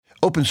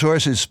Open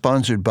Source is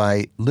sponsored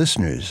by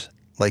listeners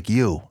like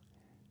you.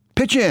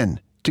 Pitch in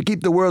to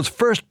keep the world's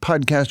first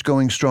podcast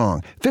going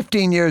strong.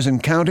 15 years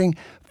and counting.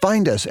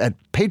 Find us at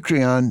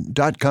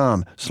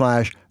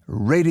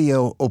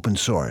patreon.com/radio open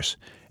source.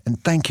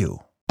 And thank you.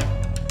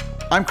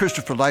 I'm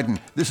Christopher Lydon.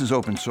 This is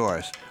Open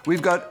Source.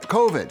 We've got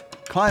COVID,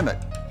 climate,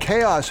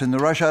 chaos in the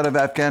rush out of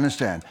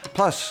Afghanistan,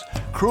 plus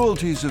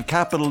cruelties of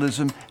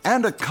capitalism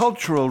and a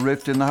cultural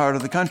rift in the heart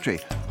of the country.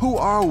 Who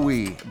are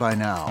we by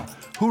now?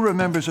 Who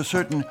remembers a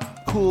certain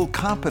cool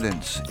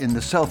competence in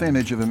the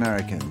self-image of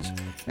Americans?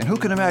 And who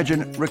can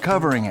imagine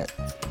recovering it?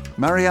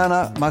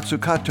 Mariana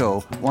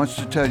Mazzucato wants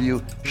to tell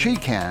you she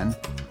can.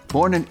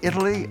 Born in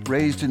Italy,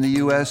 raised in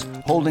the U.S.,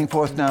 holding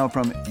forth now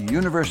from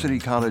University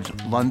College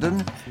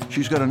London.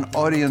 She's got an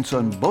audience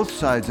on both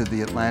sides of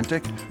the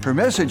Atlantic. Her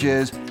message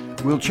is,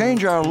 we'll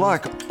change our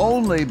luck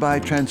only by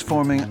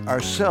transforming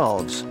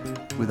ourselves,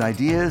 with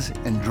ideas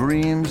and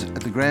dreams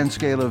at the grand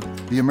scale of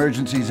the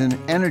emergencies in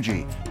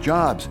energy,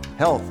 jobs,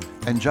 health,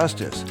 and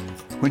justice.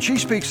 When she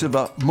speaks of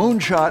a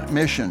moonshot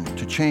mission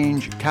to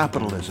change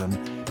capitalism,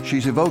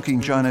 she's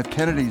evoking John F.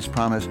 Kennedy's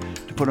promise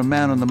to put a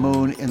man on the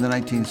moon in the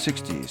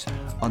 1960s.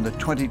 On the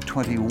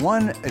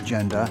 2021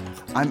 agenda,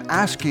 I'm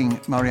asking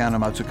Mariana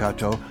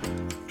Mazzucato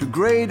to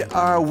grade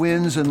our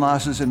wins and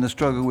losses in the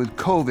struggle with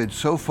COVID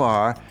so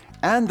far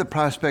and the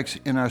prospects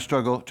in our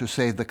struggle to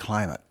save the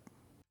climate.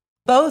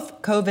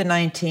 Both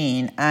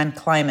COVID-19 and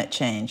climate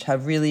change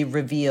have really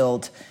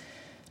revealed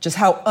just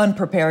how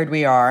unprepared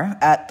we are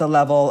at the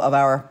level of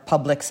our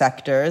public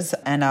sectors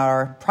and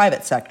our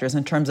private sectors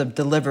in terms of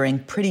delivering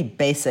pretty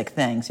basic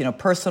things,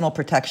 personal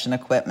protection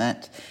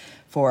equipment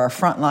for our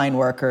frontline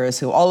workers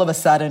who all of a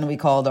sudden we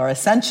called our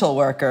essential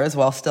workers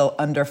while still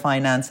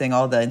underfinancing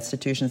all the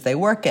institutions they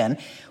work in,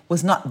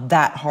 was not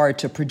that hard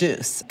to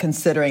produce,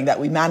 considering that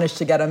we managed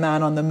to get a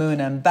man on the moon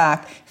and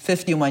back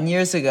 51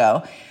 years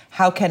ago.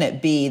 How can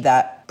it be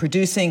that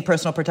producing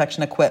personal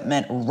protection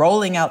equipment,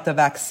 rolling out the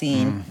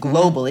vaccine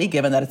globally,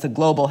 given that it's a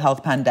global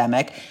health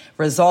pandemic,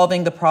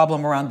 resolving the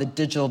problem around the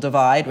digital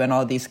divide when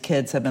all these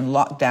kids have been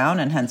locked down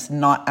and hence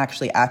not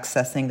actually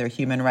accessing their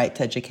human right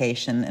to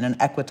education in an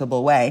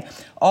equitable way,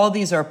 all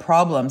these are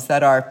problems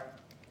that are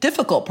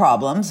difficult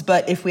problems,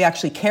 but if we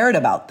actually cared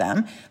about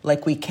them,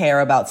 like we care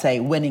about, say,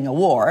 winning a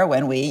war,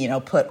 when we,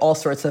 put all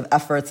sorts of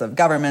efforts of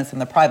governments and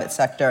the private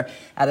sector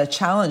at a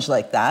challenge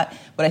like that,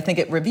 what I think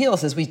it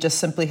reveals is we just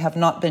simply have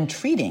not been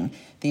treating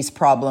these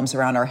problems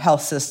around our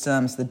health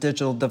systems, the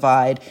digital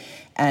divide,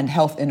 and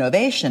health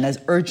innovation as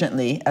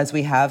urgently as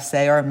we have,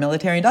 say, our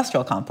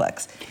military-industrial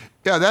complex.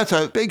 Yeah, that's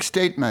a big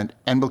statement,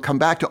 and we'll come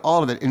back to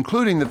all of it,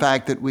 including the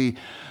fact that we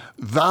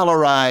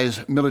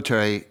valorize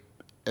military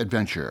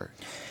adventure.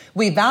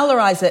 We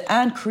valorize it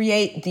and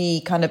create the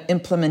kind of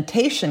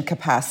implementation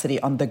capacity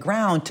on the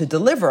ground to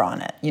deliver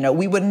on it.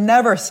 We would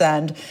never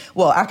send,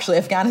 well, actually,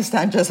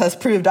 Afghanistan just has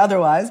proved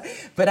otherwise.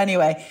 But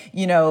anyway,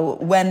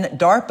 when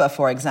DARPA,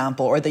 for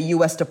example, or the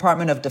U.S.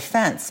 Department of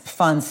Defense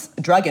funds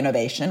drug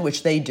innovation,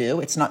 which they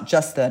do, it's not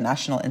just the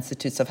National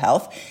Institutes of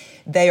Health,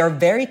 they are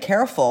very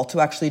careful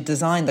to actually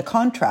design the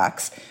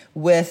contracts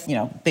with,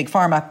 big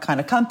pharma kind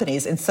of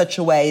companies in such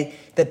a way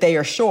that they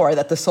are sure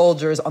that the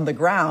soldiers on the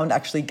ground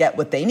actually get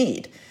what they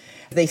need.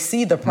 They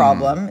see the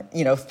problem,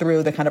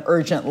 through the kind of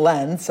urgent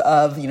lens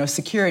of,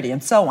 security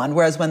and so on.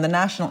 Whereas when the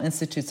National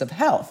Institutes of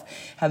Health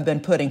have been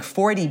putting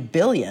 $40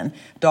 billion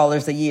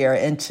a year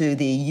into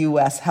the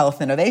U.S. health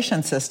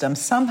innovation system,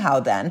 somehow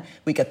then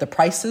we get the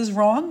prices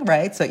wrong,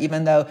 right? So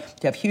even though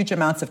you have huge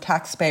amounts of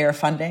taxpayer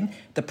funding,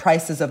 the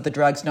prices of the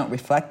drugs don't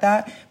reflect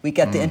that. We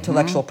get the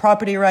intellectual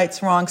property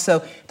rights wrong.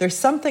 So there's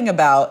something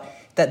about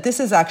that this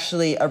is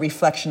actually a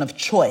reflection of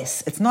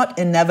choice. It's not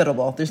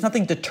inevitable. There's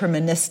nothing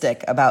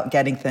deterministic about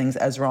getting things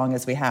as wrong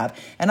as we have.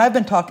 And I've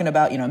been talking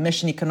about,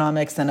 mission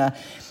economics and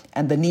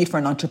the need for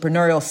an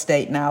entrepreneurial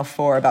state now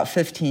for about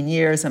 15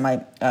 years. And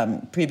my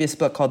previous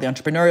book called The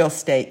Entrepreneurial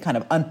State kind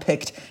of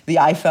unpicked the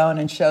iPhone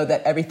and showed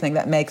that everything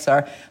that makes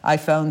our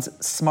iPhones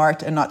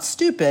smart and not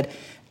stupid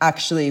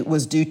actually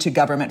was due to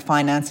government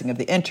financing of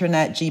the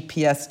internet,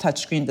 GPS,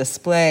 touchscreen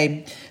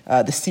display,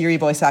 the Siri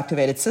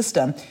voice-activated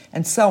system,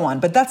 and so on.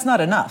 But that's not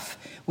enough.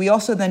 We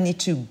also then need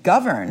to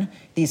govern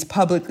these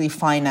publicly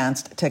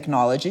financed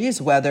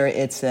technologies, whether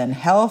it's in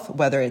health,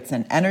 whether it's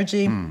in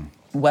energy,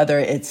 whether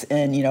it's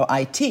in,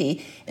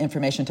 IT,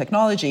 information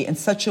technology, in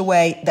such a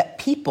way that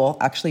people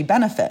actually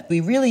benefit.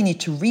 We really need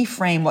to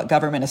reframe what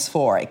government is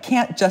for. It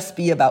can't just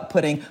be about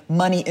putting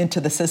money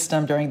into the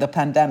system during the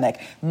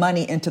pandemic,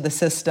 money into the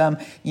system,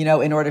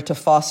 in order to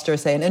foster,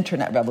 say, an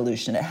internet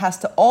revolution. It has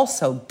to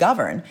also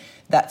govern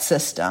that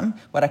system,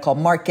 what I call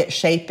market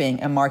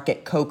shaping and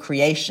market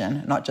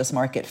co-creation, not just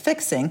market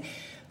fixing,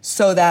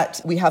 so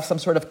that we have some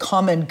sort of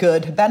common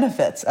good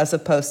benefits as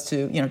opposed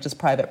to, just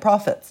private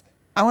profits.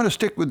 I want to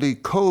stick with the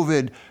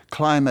COVID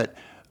climate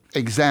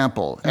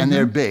example, and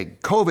they're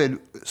big. COVID,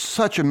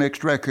 such a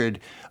mixed record.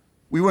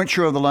 We weren't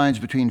sure of the lines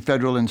between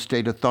federal and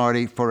state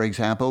authority, for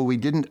example. We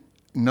didn't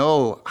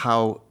know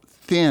how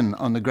thin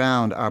on the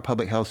ground our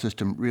public health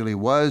system really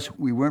was.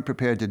 We weren't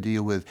prepared to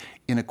deal with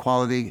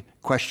inequality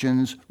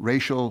questions,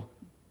 racial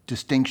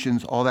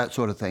distinctions, all that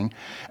sort of thing.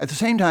 At the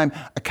same time,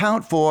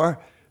 account for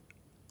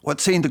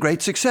what's seen the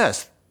great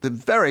success, the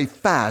very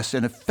fast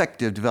and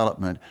effective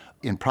development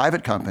in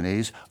private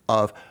companies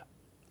of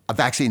a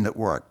vaccine that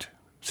worked,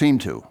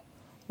 seemed to.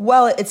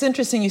 Well, it's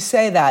interesting you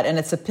say that, and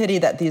it's a pity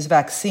that these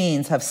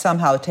vaccines have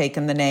somehow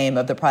taken the name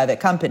of the private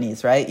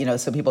companies, right?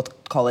 So people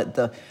call it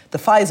the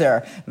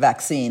Pfizer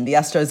vaccine, the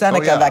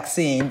AstraZeneca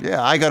vaccine.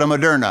 Yeah, I got a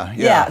Moderna.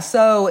 Yeah,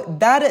 so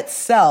that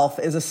itself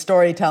is a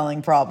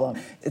storytelling problem.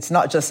 It's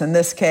not just in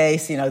this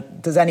case.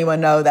 Does anyone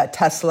know that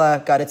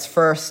Tesla got its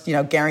first,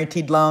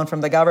 guaranteed loan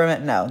from the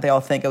government? No, they all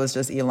think it was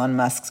just Elon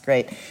Musk's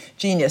great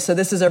genius. So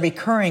this is a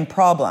recurring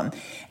problem.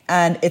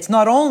 And it's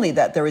not only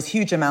that there was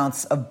huge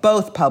amounts of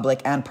both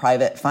public and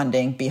private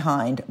funding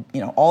behind,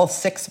 all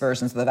 6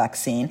 versions of the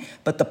vaccine,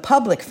 but the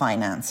public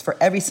finance for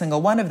every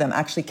single one of them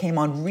actually came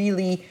on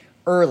really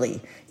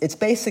early. It's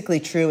basically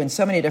true in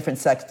so many different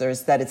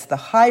sectors that it's the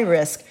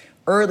high-risk,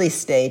 early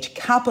stage,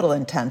 capital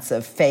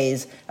intensive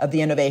phase of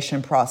the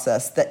innovation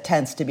process that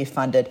tends to be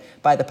funded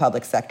by the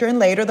public sector. And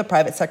later the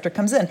private sector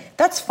comes in.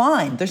 That's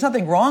fine. There's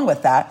nothing wrong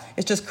with that.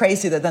 It's just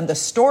crazy that then the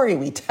story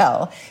we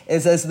tell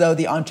is as though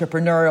the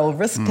entrepreneurial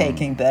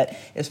risk-taking bit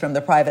is from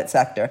the private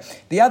sector.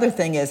 The other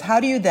thing is,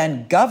 how do you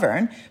then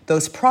govern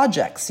those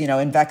projects?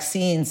 And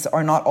vaccines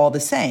are not all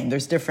the same.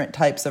 There's different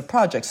types of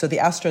projects. So the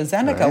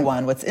AstraZeneca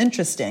one, what's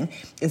interesting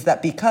is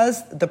that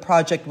because the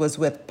project was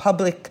with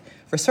public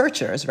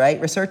researchers, right?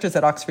 Researchers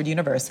at Oxford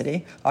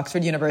University.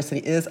 Oxford University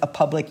is a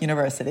public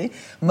university.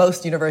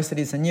 Most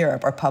universities in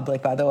Europe are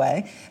public, by the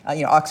way.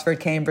 Oxford,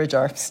 Cambridge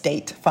are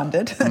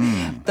state-funded.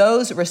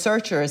 Those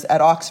researchers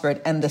at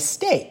Oxford and the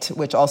state,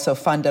 which also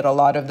funded a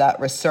lot of that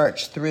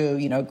research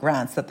through,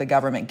 grants that the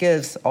government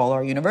gives all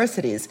our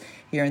universities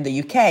here in the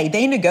UK,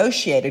 they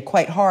negotiated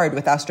quite hard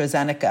with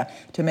AstraZeneca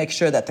to make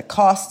sure that the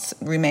costs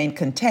remain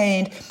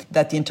contained,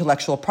 that the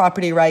intellectual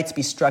property rights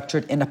be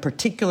structured in a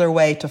particular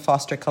way to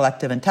foster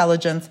collective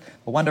intelligence,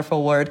 a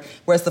wonderful word,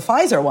 whereas the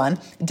Pfizer one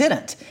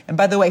didn't. And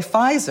by the way,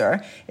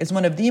 Pfizer is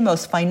one of the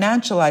most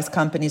financialized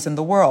companies in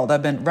the world.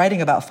 I've been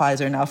writing about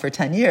Pfizer now for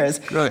 10 years.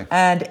 Really?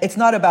 And it's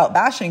not about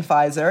bashing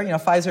Pfizer.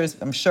 Pfizer is,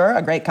 I'm sure,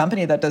 a great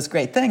company that does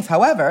great things.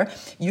 However,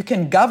 you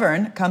can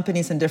govern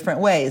companies in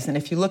different ways. And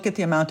if you look at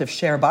the amount of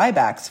share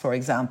buybacks, for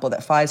example,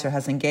 that Pfizer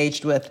has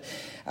engaged with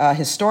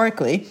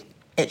historically,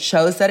 it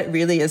shows that it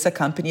really is a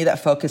company that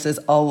focuses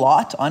a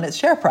lot on its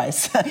share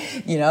price.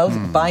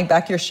 Buying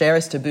back your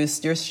shares to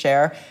boost your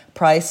share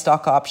price,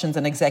 stock options,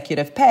 and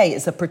executive pay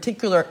is a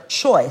particular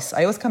choice.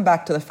 I always come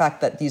back to the fact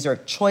that these are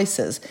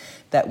choices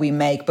that we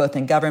make both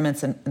in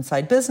governments and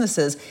inside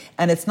businesses.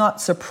 And it's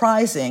not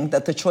surprising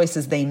that the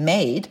choices they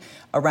made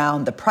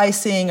around the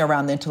pricing,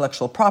 around the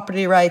intellectual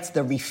property rights,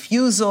 the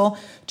refusal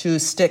to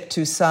stick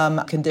to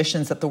some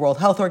conditions that the World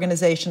Health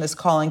Organization is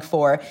calling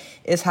for,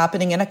 is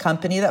happening in a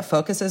company that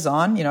focuses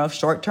on,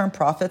 short-term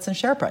profits and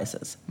share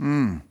prices.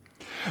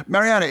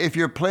 Mariana, if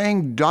you're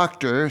playing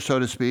doctor, so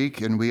to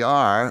speak, and we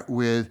are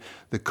with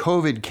the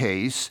COVID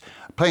case,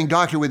 playing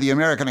doctor with the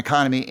American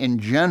economy in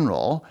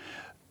general,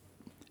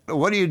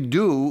 what do you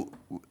do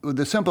with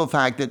the simple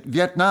fact that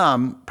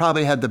Vietnam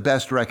probably had the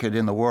best record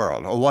in the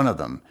world, or one of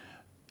them,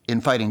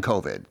 in fighting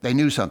COVID? They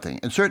knew something.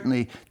 And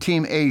certainly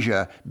Team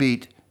Asia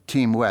beat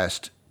Team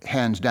West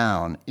hands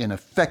down in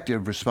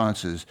effective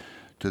responses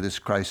to this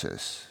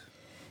crisis.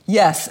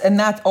 Yes, and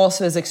that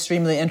also is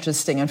extremely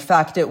interesting. In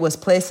fact, it was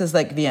places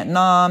like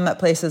Vietnam,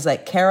 places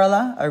like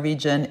Kerala, a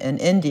region in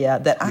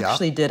India, that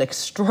actually did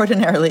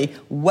extraordinarily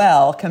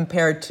well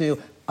compared to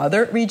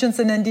other regions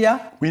in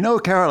India. We know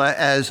Kerala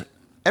as,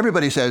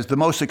 everybody says, the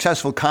most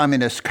successful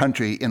communist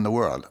country in the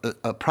world,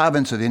 a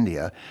province of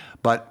India,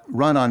 but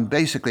run on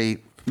basically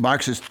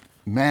Marxist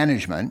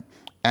management,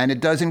 and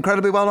it does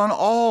incredibly well on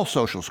all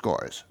social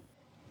scores.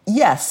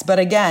 Yes, but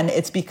again,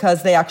 it's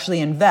because they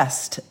actually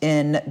invest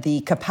in the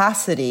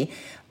capacity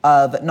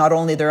of not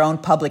only their own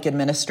public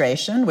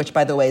administration, which,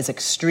 by the way, is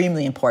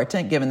extremely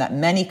important, given that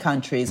many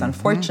countries,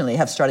 unfortunately,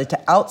 have started to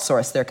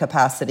outsource their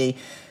capacity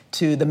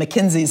to the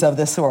McKinseys of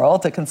this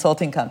world, to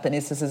consulting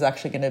companies. This is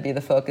actually going to be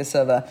the focus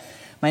of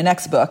my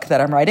next book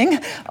that I'm writing.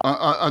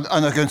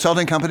 On the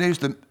consulting companies,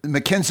 the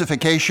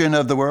McKinseyfication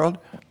of the world?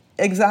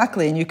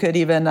 Exactly. And you could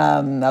even,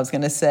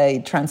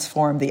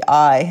 transform the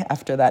I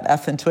after that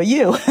F into a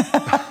U.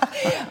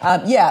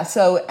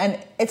 And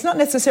it's not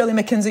necessarily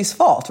McKinsey's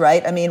fault,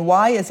 right? I mean,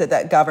 why is it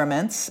that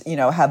governments,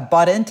 have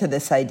bought into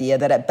this idea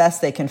that at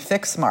best they can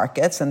fix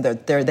markets and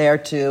they're there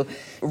to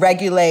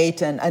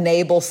regulate and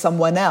enable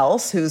someone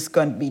else who's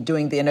going to be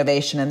doing the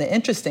innovation and the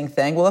interesting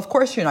thing? Well, of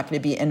course, you're not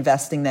going to be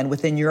investing then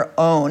within your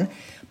own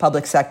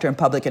public sector and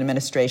public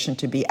administration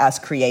to be as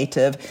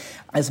creative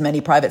as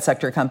many private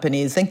sector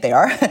companies think they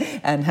are,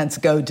 and hence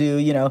go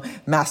do,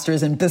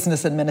 masters in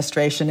business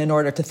administration in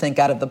order to think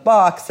out of the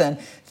box and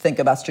think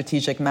about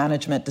strategic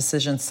management,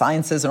 decision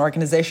sciences, and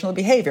organizational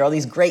behavior, all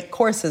these great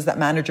courses that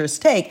managers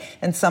take,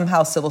 and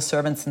somehow civil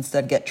servants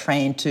instead get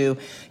trained to,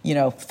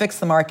 fix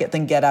the market,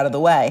 then get out of the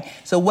way.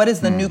 So what is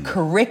the new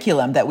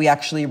curriculum that we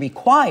actually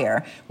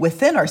require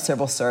within our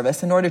civil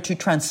service in order to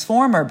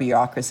transform our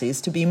bureaucracies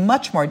to be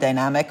much more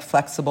dynamic,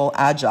 flexible, flexible,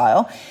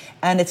 agile.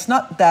 And it's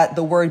not that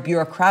the word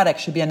bureaucratic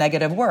should be a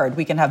negative word.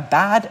 We can have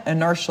bad,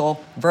 inertial,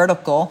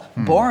 vertical,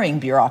 boring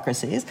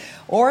bureaucracies,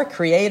 or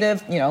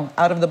creative,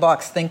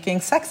 out-of-the-box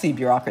thinking, sexy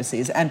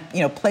bureaucracies. And,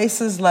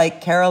 places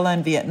like Kerala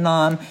and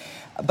Vietnam,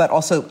 but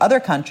also other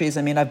countries.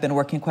 I mean, I've been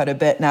working quite a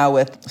bit now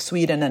with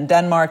Sweden and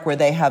Denmark, where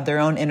they have their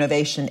own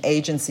innovation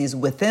agencies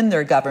within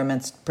their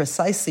governments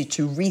precisely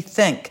to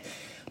rethink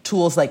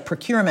tools like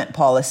procurement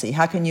policy.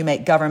 How can you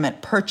make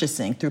government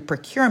purchasing through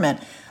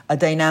procurement a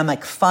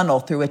dynamic funnel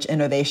through which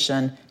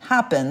innovation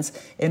happens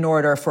in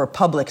order for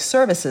public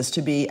services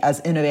to be as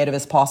innovative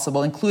as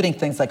possible, including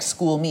things like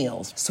school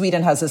meals.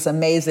 Sweden has this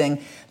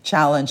amazing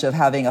challenge of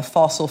having a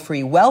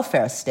fossil-free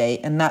welfare state,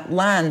 and that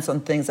lands on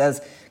things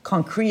as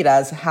concrete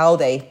as how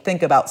they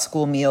think about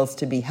school meals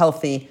to be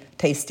healthy,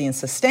 tasty, and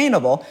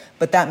sustainable.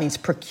 But that means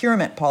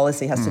procurement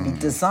policy has to be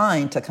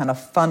designed to kind of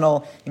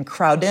funnel and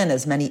crowd in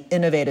as many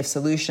innovative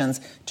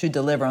solutions to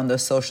deliver on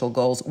those social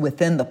goals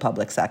within the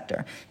public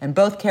sector. And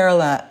both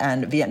Kerala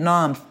and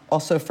Vietnam,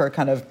 also for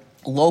kind of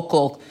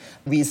local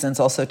reasons,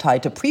 also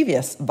tied to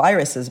previous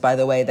viruses, by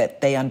the way,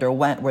 that they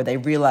underwent, where they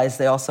realized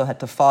they also had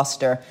to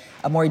foster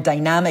a more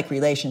dynamic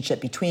relationship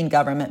between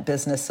government,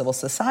 business, civil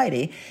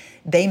society.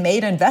 They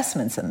made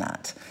investments in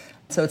that.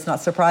 So it's not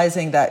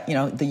surprising that,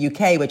 the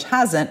UK, which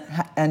hasn't,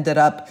 ended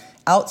up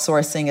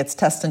outsourcing its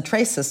test and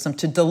trace system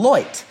to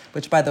Deloitte,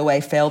 which, by the way,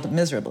 failed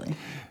miserably.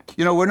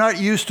 We're not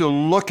used to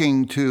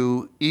looking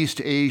to East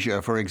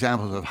Asia for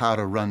examples of how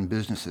to run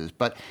businesses,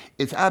 but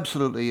it's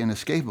absolutely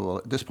inescapable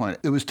at this point.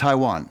 It was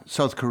Taiwan,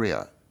 South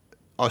Korea.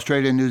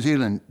 Australia and New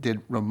Zealand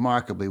did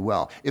remarkably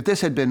well. If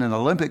this had been an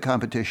Olympic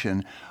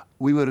competition,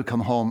 we would have come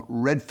home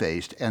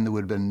red-faced, and there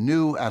would have been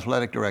new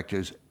athletic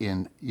directors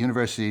in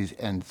universities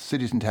and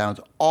cities and towns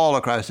all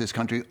across this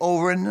country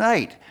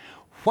overnight.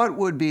 What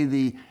would be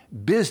the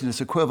business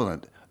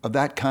equivalent of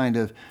that kind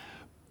of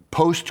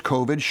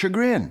post-COVID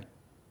chagrin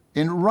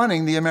in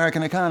running the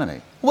American economy?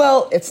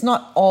 Well, it's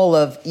not all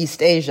of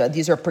East Asia.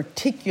 These are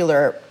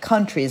particular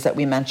countries that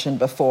we mentioned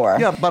before.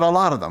 Yeah, but a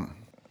lot of them.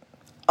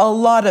 A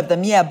lot of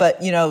them, yeah, but,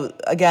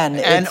 again...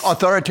 And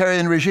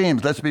authoritarian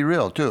regimes, let's be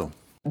real, too.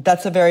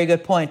 That's a very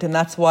good point, and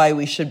that's why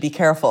we should be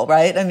careful,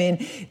 right? I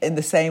mean, in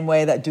the same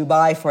way that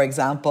Dubai, for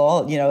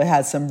example, it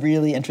has some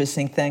really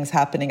interesting things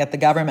happening at the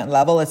government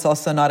level. It's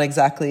also not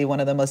exactly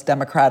one of the most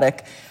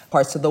democratic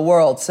parts of the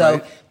world. So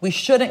right. We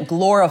shouldn't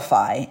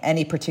glorify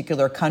any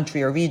particular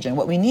country or region.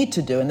 What we need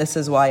to do, and this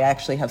is why I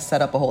actually have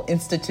set up a whole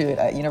institute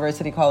at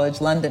University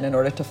College London in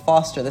order to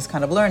foster this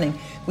kind of learning,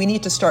 we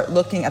need to start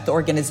looking at the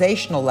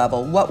organizational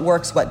level, what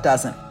works, what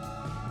doesn't.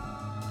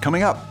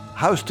 Coming up,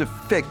 how to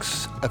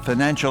fix a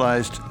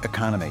financialized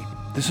economy.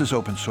 This is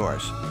Open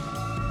Source.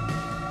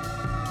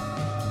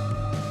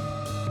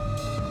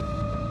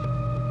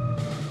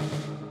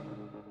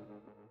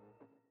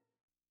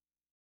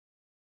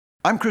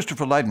 I'm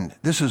Christopher Lydon.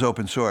 This is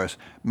Open Source.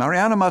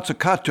 Mariana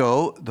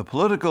Mazzucato, the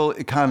political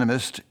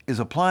economist, is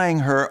applying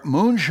her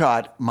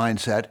moonshot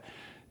mindset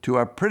to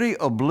our pretty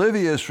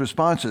oblivious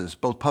responses,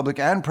 both public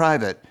and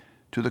private,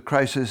 to the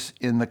crisis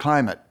in the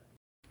climate.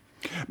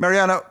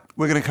 Mariana,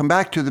 we're going to come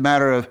back to the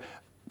matter of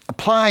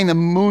applying the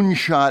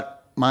moonshot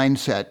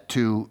mindset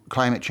to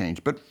climate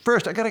change. But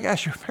first, I got to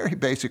ask you a very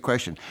basic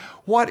question.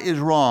 What is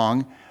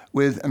wrong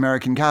with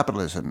American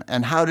capitalism,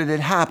 and how did it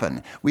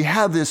happen? We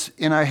have this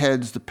in our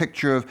heads, the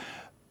picture of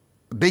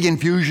a big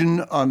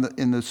infusion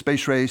in the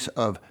space race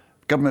of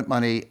government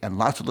money and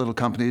lots of little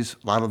companies,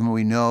 a lot of them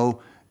we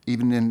know,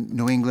 even in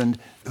New England,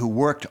 who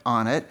worked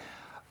on it.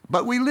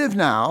 But we live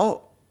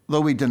now,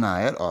 though we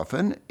deny it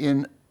often,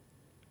 in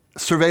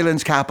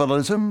surveillance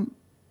capitalism,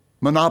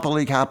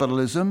 monopoly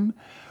capitalism.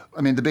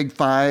 I mean, the big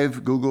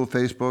five, Google,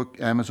 Facebook,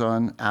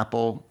 Amazon,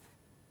 Apple,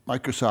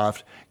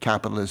 Microsoft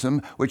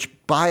capitalism, which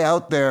buy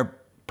out their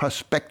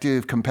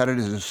prospective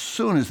competitors as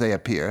soon as they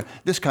appear,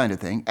 this kind of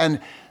thing.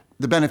 And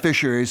the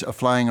beneficiaries are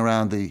flying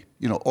around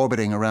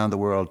orbiting around the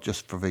world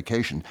just for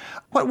vacation.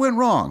 What went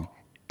wrong?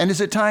 And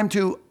is it time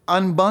to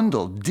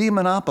unbundle,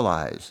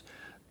 demonopolize,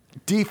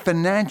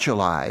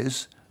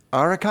 definancialize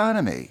our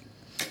economy?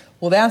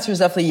 Well, the answer is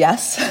definitely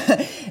yes.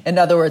 In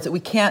other words, we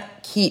can't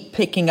keep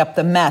picking up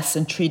the mess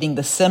and treating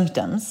the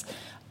symptoms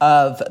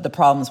of the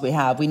problems we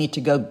have. We need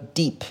to go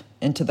deep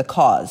into the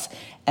cause.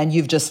 And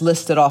you've just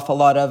listed off a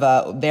lot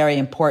of very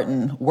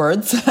important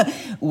words,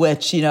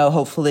 which,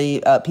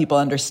 hopefully people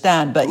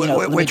understand. But,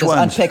 let me just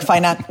unpick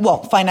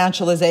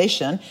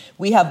financialization.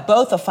 We have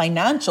both a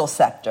financial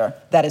sector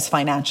that is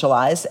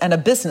financialized and a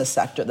business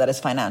sector that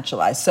is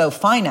financialized. So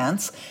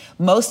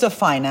most of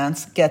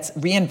finance gets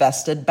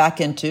reinvested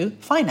back into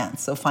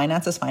finance. So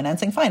finance is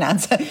financing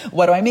finance.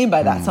 What do I mean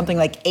by that? Something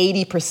like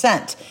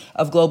 80%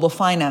 of global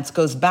finance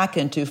goes back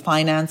into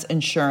finance,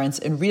 insurance,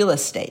 and real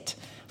estate.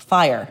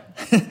 FIRE.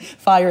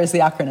 FIRE is the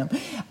acronym.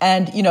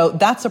 And,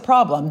 that's a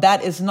problem.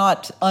 That is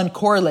not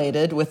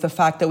uncorrelated with the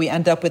fact that we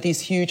end up with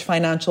these huge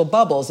financial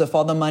bubbles. If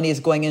all the money is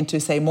going into,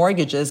 say,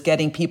 mortgages,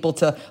 getting people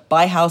to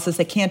buy houses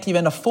they can't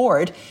even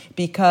afford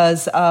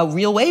because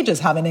real wages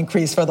haven't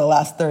increased for the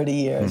last 30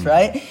 years,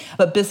 right?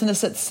 But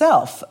business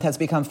itself has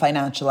become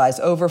financialized.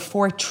 Over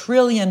 $4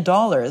 trillion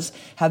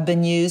have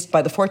been used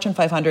by the Fortune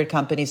 500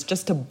 companies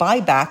just to buy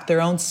back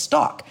their own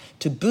stock,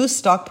 to boost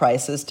stock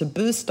prices, to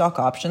boost stock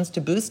options,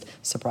 to boost,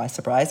 surprise,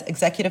 surprise,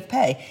 executive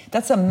pay.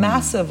 That's a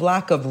massive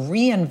lack of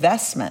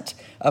reinvestment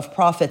of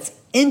profits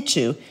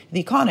into the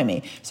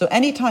economy. So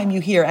anytime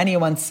you hear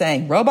anyone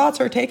saying,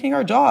 robots are taking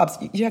our jobs,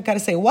 you got to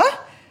say,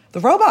 what? The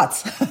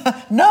robots.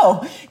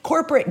 No,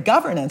 corporate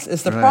governance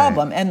is the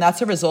problem, and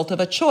that's a result of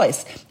a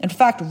choice. In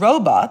fact,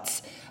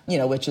 robots,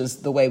 which is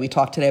the way we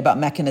talk today about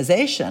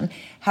mechanization,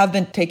 have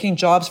been taking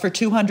jobs for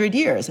 200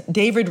 years.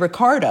 David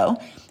Ricardo,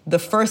 the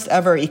first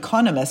ever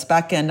economist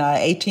back in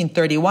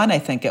 1831, I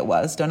think it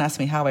was. Don't ask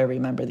me how I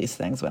remember these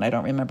things when I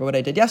don't remember what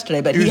I did yesterday.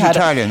 But he was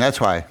Italian,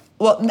 that's why.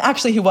 Well,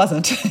 actually, he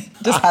wasn't.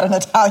 Just had an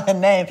Italian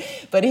name.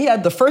 But he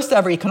had the first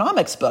ever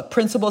economics book,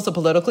 Principles of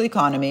Political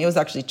Economy. It was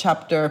actually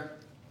chapter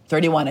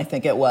 31, I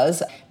think it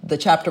was. The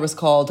chapter was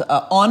called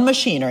On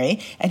Machinery,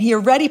 and he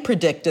already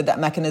predicted that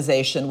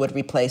mechanization would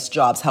replace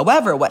jobs.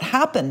 However, what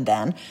happened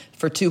then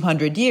for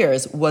 200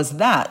 years was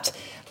that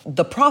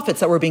the profits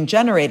that were being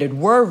generated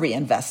were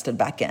reinvested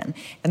back in,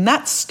 and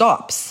that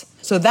stops.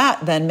 So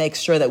that then makes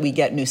sure that we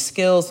get new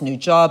skills, new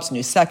jobs,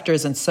 new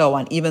sectors, and so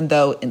on, even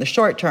though in the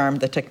short term,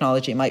 the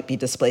technology might be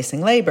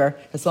displacing labor.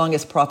 As long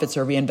as profits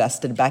are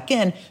reinvested back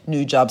in,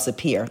 new jobs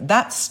appear.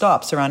 That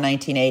stops around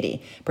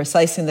 1980,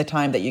 precisely in the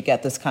time that you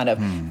get this kind of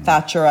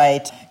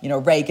Thatcherite,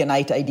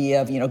 Reaganite idea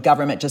of,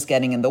 government just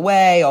getting in the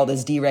way, all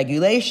this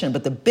deregulation.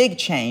 But the big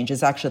change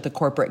is actually at the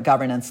corporate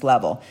governance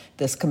level.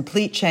 This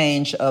complete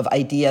change of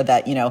idea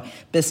that,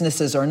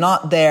 businesses are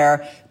not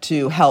there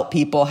to help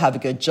people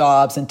have good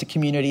jobs and to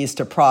communities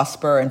to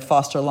prosper and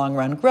foster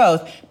long-run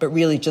growth, but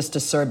really just to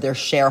serve their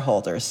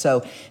shareholders.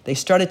 So they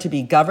started to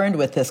be governed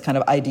with this kind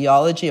of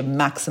ideology of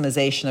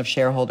maximization of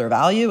shareholder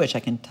value, which I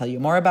can tell you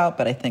more about,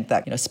 but I think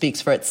that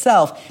speaks for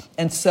itself.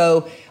 And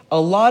so a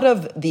lot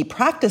of the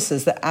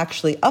practices that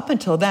actually up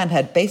until then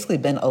had basically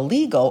been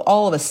illegal,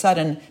 all of a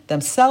sudden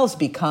themselves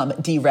become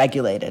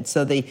deregulated.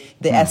 So the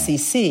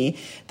SEC,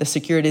 the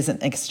Securities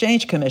and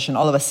Exchange Commission,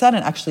 all of a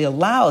sudden actually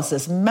allows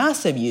this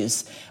massive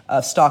use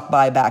of stock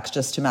buybacks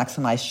just to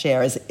maximize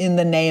shares in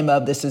the name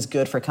of this is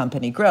good for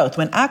company growth,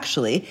 when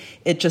actually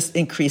it just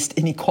increased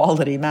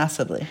inequality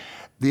massively.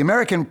 The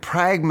American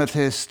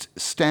pragmatist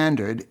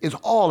standard is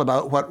all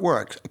about what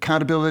works: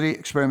 accountability,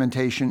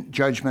 experimentation,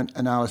 judgment,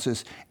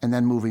 analysis, and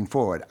then moving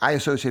forward. I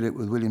associate it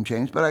with William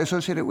James, but I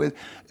associate it with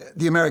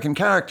the American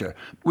character.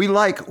 We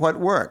like what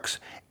works,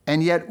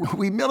 and yet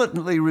we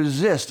militantly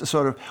resist a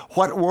sort of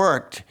what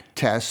worked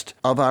test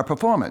of our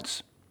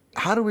performance.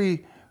 How do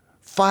we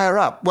fire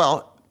up?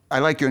 Well, I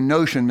like your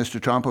notion,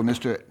 Mr. Trump or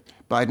Mr.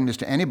 Biden,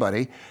 Mr.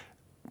 Anybody,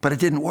 but it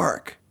didn't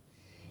work.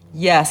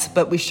 Yes,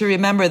 but we should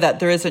remember that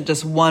there isn't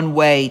just one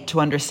way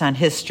to understand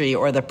history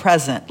or the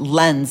present.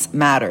 Lens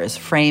matters,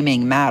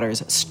 framing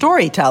matters,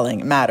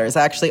 storytelling matters.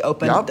 I actually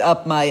opened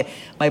up my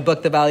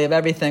book, The Value of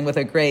Everything, with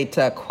a great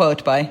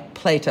quote by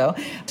Plato.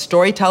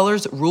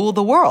 Storytellers rule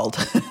the world.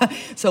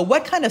 So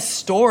what kind of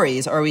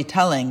stories are we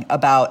telling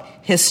about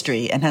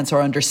history and hence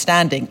our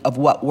understanding of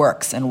what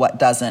works and what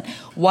doesn't?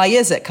 Why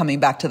is it, coming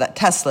back to that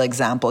Tesla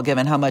example,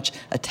 given how much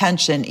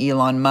attention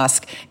Elon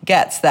Musk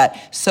gets,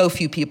 that so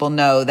few people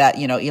know that,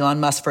 Elon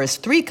Musk, for his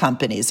 3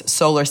 companies,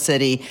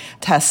 SolarCity,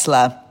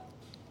 Tesla,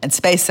 and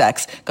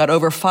SpaceX, got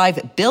over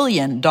 $5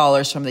 billion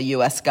from the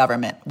U.S.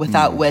 government,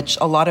 without which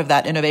a lot of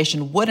that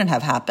innovation wouldn't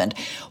have happened.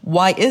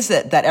 Why is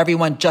it that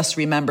everyone just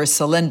remembers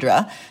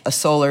Solyndra, a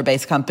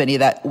solar-based company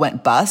that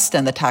went bust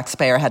and the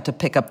taxpayer had to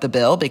pick up the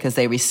bill because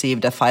they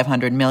received a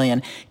 $500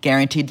 million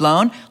guaranteed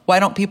loan? Why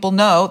don't people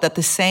know that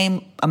the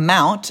same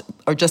amount,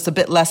 or just a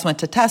bit less, went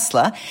to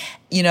Tesla?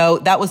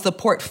 That was the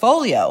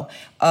portfolio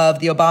of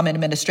the Obama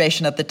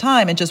administration at the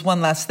time. And just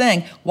one last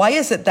thing, why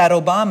is it that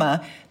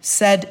Obama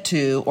said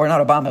to, or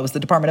not Obama, it was the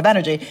Department of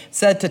Energy,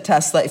 said to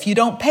Tesla, if you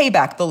don't pay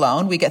back the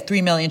loan, we get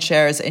 3 million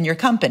shares in your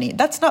company?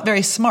 That's not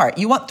very smart.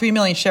 You want 3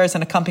 million shares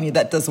in a company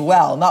that does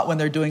well, not when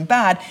they're doing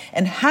bad.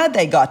 And had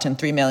they gotten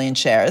 3 million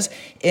shares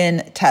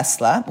in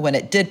Tesla, when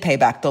it did pay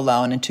back the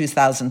loan in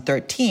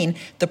 2013,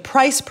 the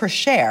price per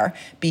share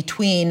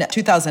between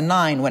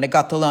 2009, when it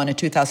got the loan, and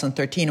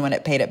 2013, when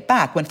it paid it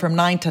back, went from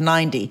 9 to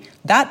 90.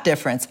 That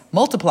difference,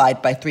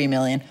 multiplied by 3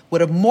 million,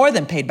 would have more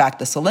than paid back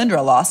the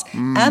Solyndra loss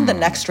and the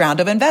next round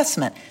of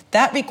investment.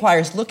 That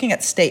requires looking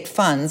at state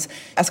funds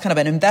as kind of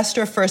an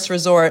investor first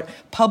resort,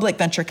 public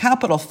venture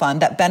capital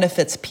fund that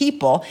benefits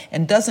people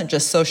and doesn't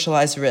just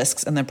socialize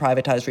risks and then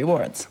privatize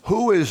rewards.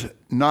 Who is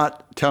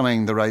not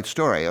telling the right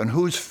story, and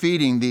who's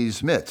feeding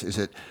these myths? Is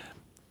it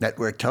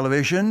network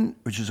television,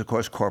 which is, of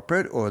course,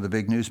 corporate, or the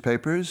big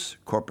newspapers,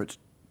 corporate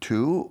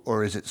too?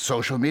 Or is it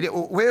social media?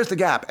 Where's the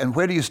gap? And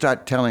where do you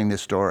start telling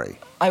this story?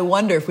 I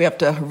wonder if we have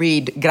to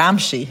read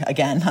Gramsci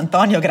again,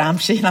 Antonio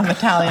Gramsci, and I'm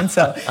Italian,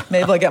 so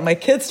maybe I'll get my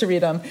kids to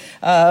read him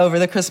over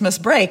the Christmas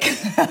break,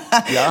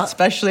 Yeah.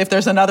 Especially if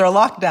there's another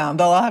lockdown.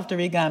 They'll all have to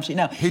read Gramsci.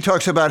 No. He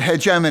talks about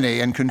hegemony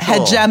and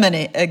control.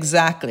 Hegemony,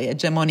 exactly.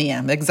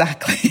 Hegemonia,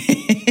 exactly.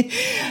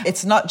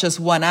 It's not just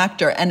one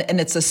actor, and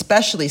it's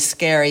especially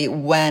scary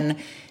when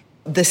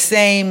the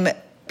same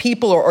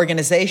people or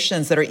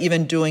organizations that are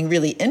even doing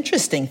really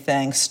interesting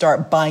things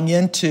start buying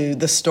into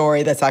the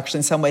story that's actually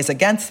in some ways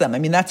against them. I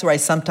mean, that's where I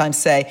sometimes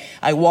say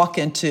I walk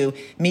into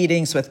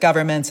meetings with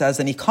governments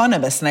as an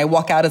economist and I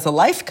walk out as a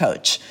life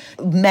coach.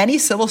 Many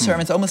civil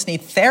servants almost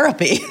need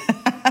therapy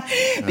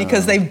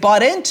because they've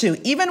bought into,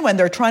 even when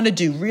they're trying to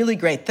do really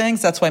great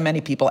things. That's why many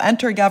people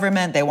enter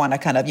government. They want to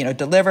kind of,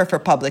 deliver for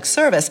public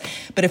service.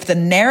 But if the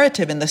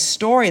narrative and the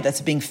story that's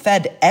being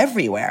fed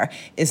everywhere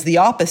is the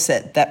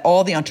opposite, that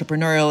all the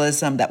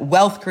entrepreneurialism, that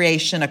wealth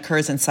creation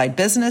occurs inside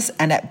business,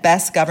 and at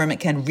best government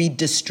can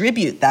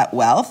redistribute that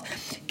wealth,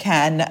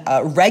 can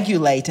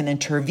regulate and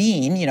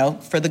intervene,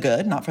 for the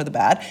good, not for the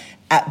bad,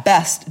 at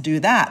best do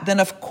that, then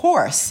of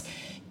course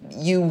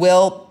you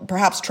will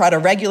perhaps try to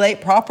regulate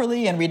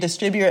properly and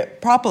redistribute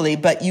it properly,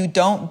 but you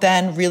don't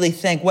then really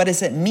think, what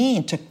does it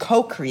mean to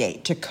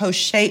co-create, to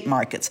co-shape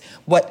markets?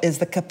 What is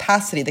the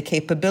capacity, the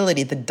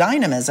capability, the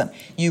dynamism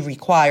you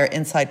require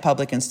inside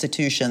public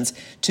institutions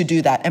to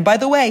do that? And by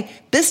the way,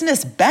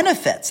 business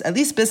benefits, at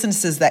least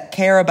businesses that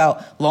care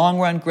about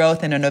long-run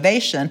growth and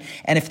innovation,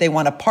 and if they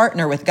want to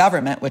partner with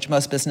government, which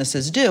most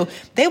businesses do,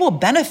 they will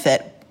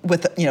benefit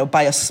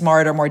by a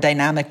smarter, more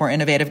dynamic, more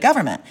innovative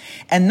government.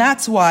 And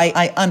that's why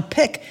I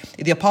unpick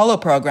the Apollo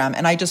program.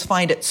 And I just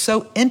find it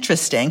so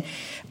interesting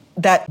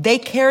that they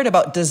cared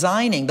about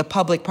designing the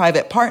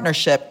public-private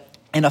partnership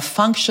in a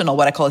functional,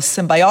 what I call a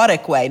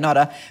symbiotic way, not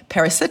a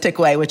parasitic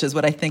way, which is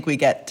what I think we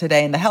get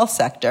today in the health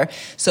sector.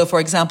 So, for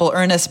example,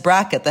 Ernest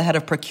Brackett, the head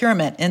of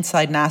procurement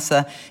inside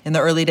NASA in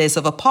the early days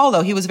of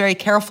Apollo, he was very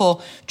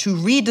careful to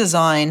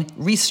redesign,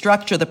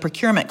 restructure the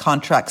procurement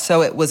contract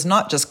so it was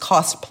not just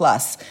cost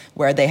plus,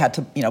 where they had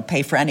to,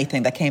 pay for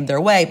anything that came their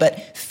way,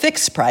 but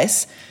fixed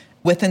price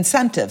with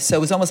incentives. So it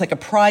was almost like a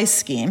prize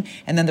scheme,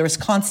 and then there was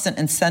constant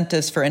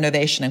incentives for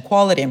innovation and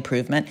quality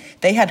improvement.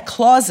 They had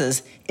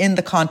clauses in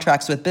the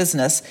contracts with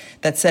business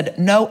that said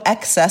no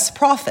excess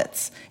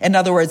profits. In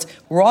other words,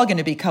 we're all going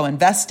to be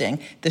co-investing.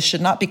 This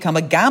should not become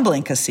a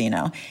gambling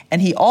casino.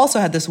 And he also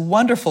had this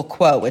wonderful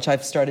quote, which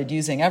I've started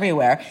using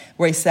everywhere,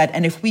 where he said,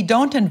 and if we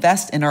don't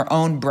invest in our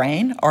own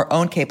brain, our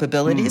own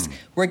capabilities,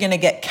 we're going to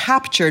get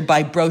captured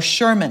by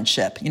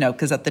brochuremanship,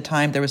 because at the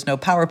time there was no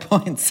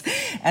PowerPoints.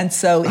 And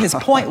so his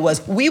point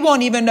was, we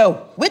won't even know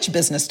which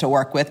business to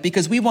work with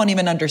because we won't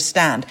even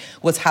understand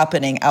what's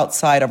happening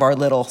outside of our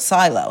little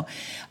silo,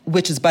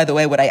 which is, by the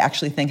way, what I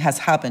actually think has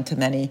happened to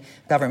many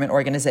government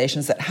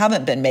organizations that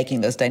haven't been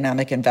making those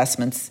dynamic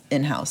investments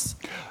in-house.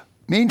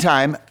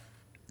 Meantime,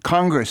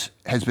 Congress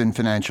has been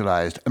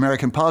financialized.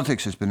 American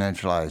politics has been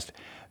financialized.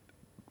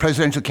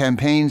 Presidential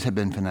campaigns have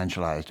been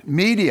financialized.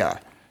 Media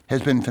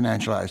has been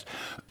financialized.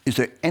 Is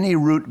there any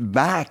route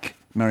back,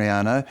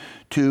 Mariana,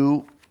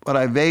 to what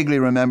I vaguely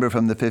remember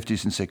from the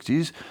 50s and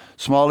 60s,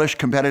 smallish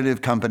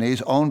competitive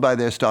companies owned by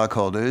their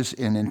stockholders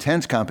in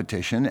intense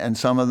competition, and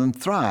some of them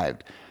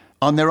thrived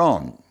on their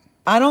own?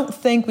 I don't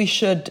think we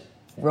should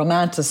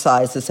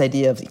romanticize this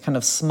idea of kind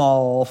of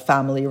small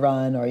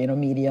family-run or,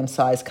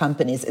 medium-sized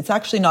companies. It's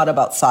actually not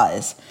about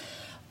size.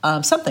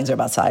 Some things are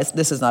about size.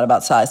 This is not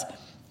about size.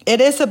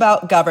 It is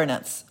about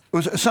governance. It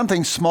was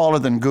something smaller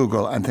than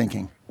Google, I'm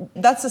thinking.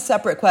 That's a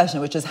separate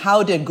question, which is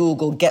how did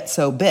Google get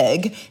so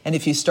big? And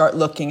if you start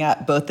looking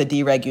at both the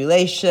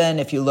deregulation,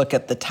 if you look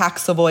at the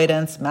tax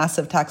avoidance,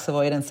 massive tax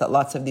avoidance that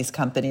lots of these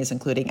companies,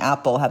 including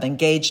Apple, have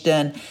engaged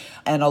in,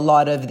 and a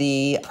lot of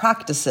the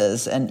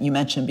practices, and you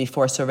mentioned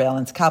before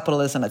surveillance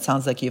capitalism, it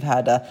sounds like you've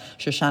had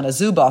Shoshana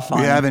Zuboff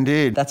on. We have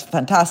indeed. That's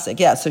fantastic.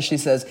 Yeah, so she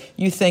says,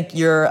 you think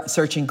you're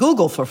searching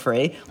Google for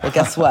free? Well,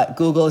 guess what?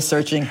 Google is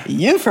searching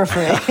you for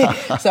free.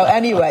 So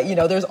anyway,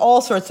 there's all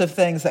sorts of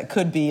things that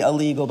could be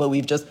illegal, but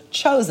we've just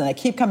chosen. I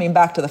keep coming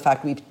back to the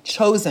fact we've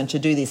chosen to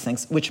do these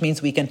things, which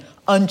means we can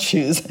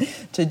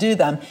unchoose to do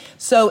them.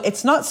 So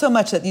it's not so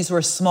much that these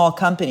were small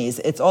companies,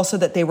 it's also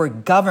that they were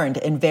governed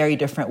in very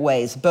different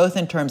ways, both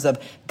in terms of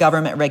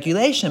government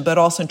regulation, but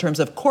also in terms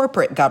of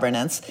corporate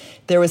governance.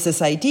 There was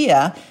this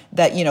idea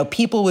that,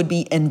 people would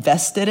be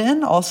invested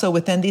in also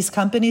within these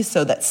companies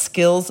so that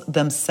skills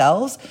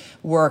themselves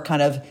were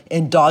kind of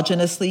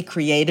endogenously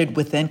created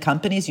within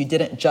companies. You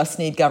didn't just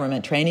need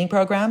government training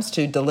programs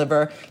to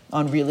deliver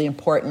on really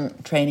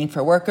important training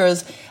for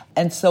workers.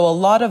 And so a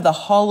lot of the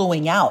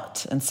hollowing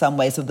out, in some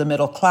ways, of the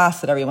middle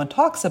class that everyone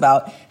talks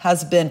about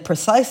has been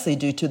precisely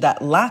due to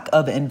that lack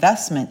of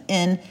investment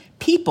in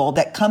people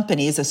that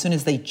companies, as soon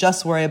as they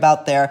just worry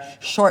about their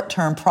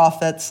short-term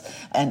profits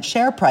and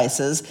share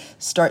prices,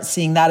 start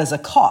seeing that as a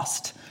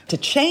cost To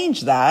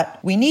change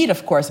that, we need,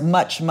 of course,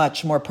 much,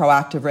 much more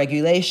proactive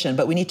regulation,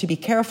 but we need to be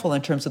careful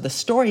in terms of the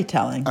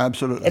storytelling.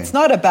 Absolutely. It's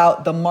not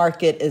about the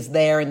market is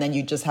there and then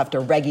you just have to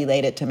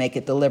regulate it to make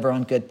it deliver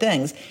on good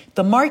things.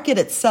 The market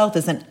itself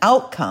is an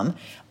outcome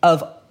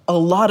of a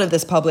lot of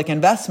this public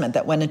investment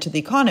that went into the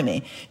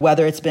economy,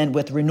 whether it's been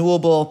with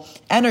renewable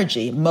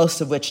energy,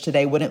 most of which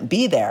today wouldn't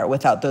be there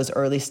without those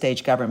early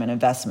stage government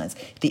investments.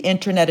 The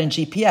internet and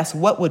GPS,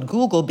 what would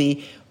Google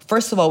be,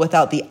 first of all,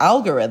 without the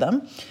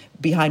algorithm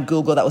behind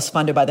Google that was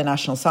funded by the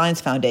National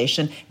Science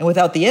Foundation, and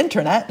without the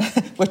internet,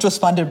 which was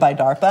funded by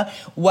DARPA?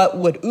 What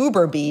would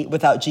Uber be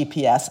without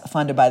GPS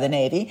funded by the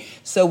Navy?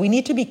 So we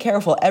need to be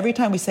careful. Every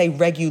time we say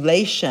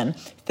regulation,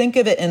 think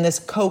of it in this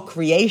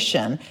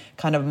co-creation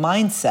kind of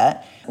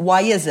mindset.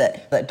 Why is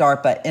it that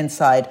DARPA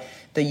inside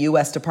the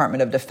U.S.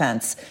 Department of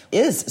Defense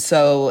is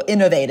so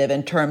innovative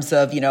in terms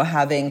of,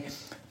 having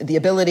the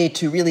ability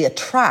to really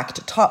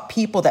attract top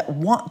people that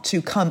want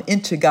to come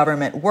into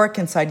government, work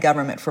inside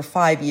government for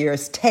 5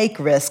 years, take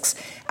risks,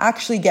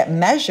 actually get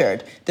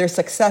measured. Their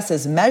success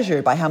is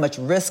measured by how much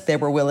risk they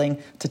were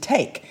willing to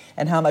take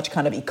and how much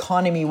kind of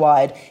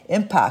economy-wide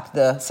impact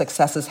the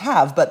successes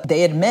have. But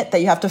they admit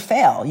that you have to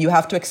fail. You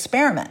have to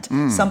experiment,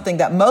 something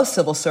that most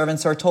civil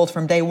servants are told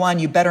from day one,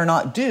 you better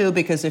not do,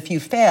 because if you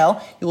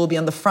fail, you will be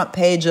on the front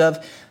page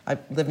of, I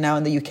live now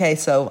in the UK,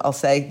 so I'll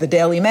say the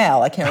Daily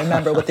Mail. I can't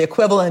remember what the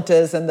equivalent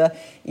is in the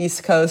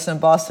East Coast and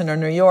Boston or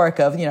New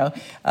York of,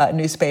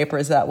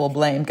 newspapers that will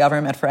blame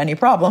government for any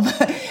problem.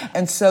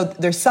 And so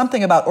there's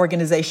something about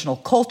organizational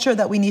culture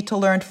that we need to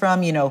learn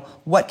from.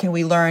 What can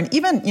we learn?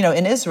 Even,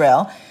 in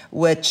Israel,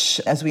 which,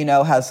 as we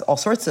know, has all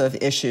sorts of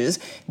issues,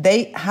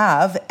 they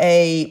have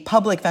a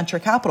public venture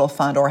capital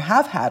fund, or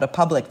have had a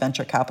public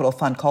venture capital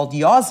fund called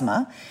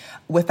Yozma,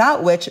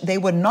 without which they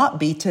would not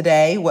be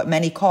today what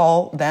many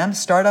call them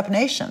startup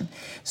nation.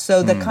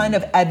 So the kind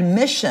of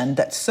admission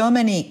that so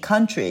many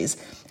countries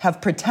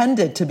have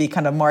pretended to be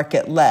kind of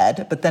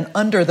market-led, but then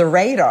under the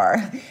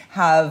radar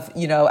have,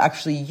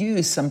 actually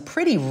used some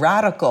pretty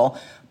radical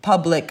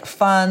public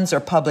funds or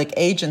public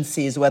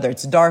agencies, whether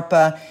it's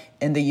DARPA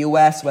in the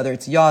US, whether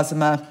it's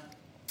Yozma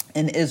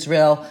in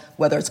Israel,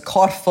 whether it's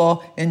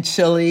Corfo in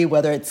Chile,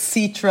 whether it's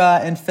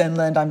Sitra in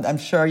Finland. I'm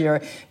sure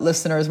your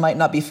listeners might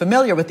not be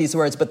familiar with these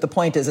words, but the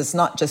point is it's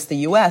not just the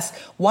US.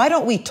 Why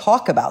don't we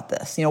talk about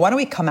this? Why don't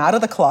we come out of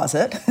the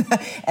closet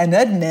and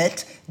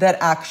admit that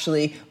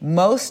actually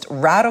most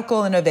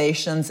radical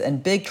innovations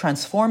and big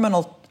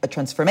transformational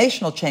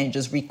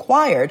changes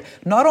required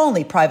not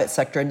only private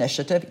sector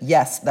initiative,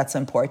 yes, that's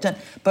important,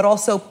 but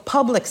also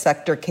public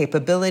sector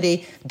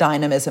capability,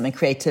 dynamism, and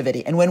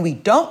creativity. And when we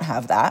don't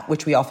have that,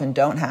 which we often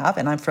don't have,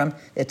 and I'm from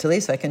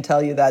Italy, so I can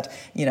tell you that,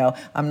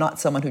 I'm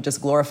not someone who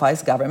just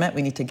glorifies government.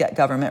 We need to get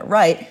government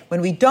right. When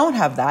we don't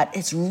have that,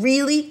 it's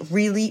really,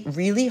 really,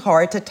 really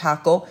hard to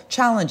tackle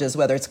challenges,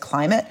 whether it's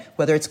climate,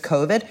 whether it's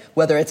COVID,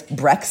 whether it's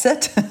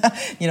Brexit,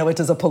 which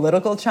is a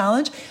political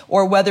challenge,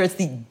 or whether it's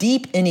the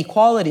deep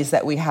inequalities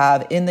that we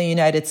have in the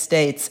United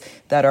States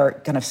that are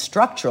kind of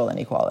structural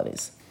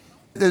inequalities.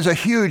 There's a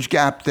huge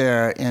gap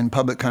there in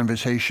public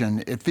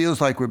conversation. It feels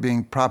like we're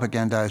being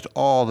propagandized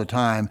all the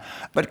time.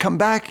 But come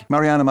back,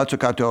 Mariana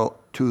Mazzucato,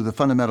 to the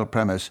fundamental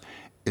premise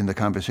in the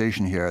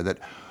conversation here that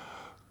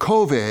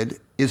COVID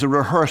is a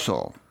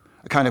rehearsal,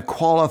 a kind of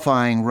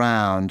qualifying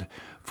round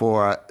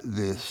for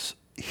this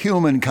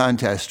human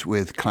contest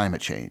with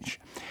climate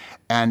change.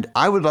 And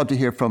I would love to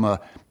hear from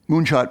a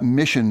moonshot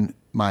mission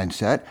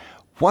mindset,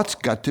 what's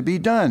got to be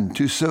done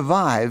to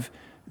survive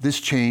this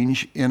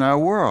change in our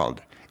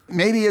world?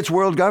 Maybe it's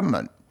world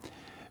government,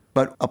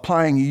 but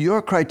applying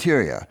your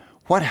criteria,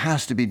 what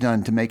has to be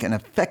done to make an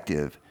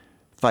effective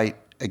fight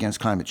against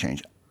climate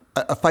change,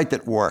 a fight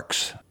that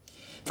works?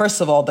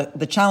 First of all,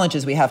 the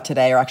challenges we have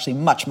today are actually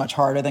much, much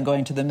harder than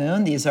going to the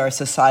moon. These are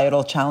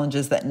societal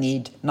challenges that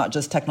need not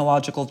just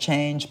technological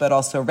change, but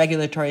also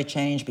regulatory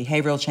change,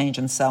 behavioral change,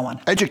 and so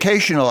on.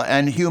 Educational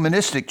and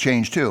humanistic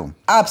change, too.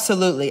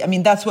 Absolutely. I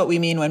mean, that's what we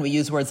mean when we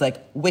use words like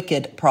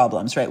wicked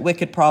problems, right?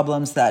 Wicked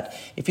problems that,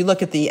 if you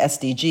look at the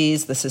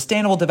SDGs, the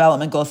Sustainable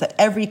Development Goals that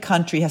every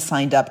country has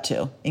signed up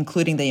to,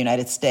 including the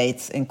United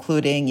States,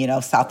 including,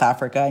 South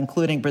Africa,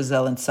 including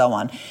Brazil, and so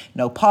on.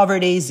 No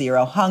poverty,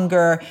 zero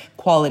hunger,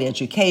 quality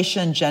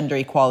education, gender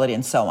equality,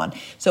 and so on.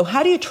 So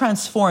how do you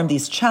transform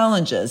these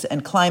challenges?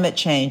 And climate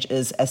change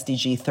is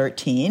SDG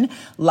 13.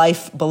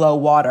 Life below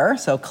water,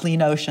 so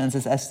clean oceans,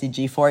 is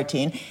SDG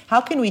 14.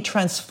 How can we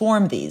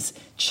transform these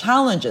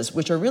challenges,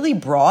 which are really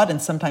broad and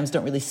sometimes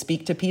don't really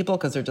speak to people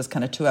because they're just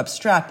kind of too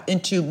abstract,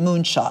 into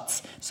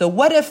moonshots? So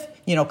what if,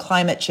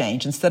 climate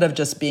change, instead of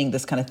just being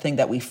this kind of thing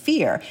that we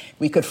fear,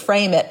 we could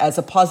frame it as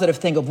a positive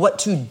thing of what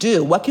to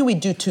do. What can we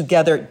do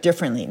together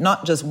differently?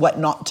 Not just what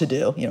not to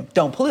do.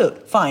 Don't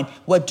pollute. Fine.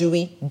 What do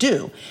we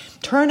do?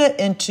 Turn it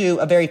into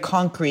a very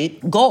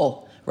concrete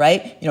goal,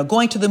 right?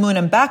 Going to the moon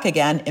and back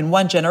again in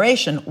one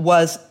generation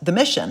was the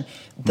mission.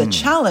 The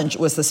challenge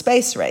was the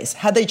space race.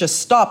 Had they just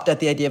stopped at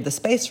the idea of the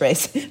space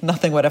race,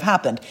 nothing would have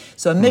happened.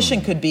 So a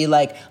mission could be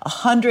like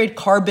 100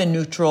 carbon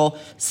neutral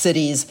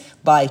cities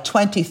by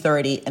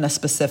 2030 in a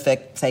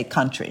specific, say,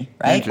 country,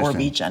 right, or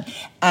region.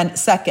 And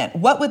second,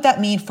 what would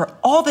that mean for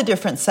all the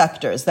different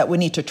sectors that would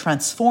need to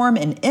transform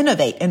and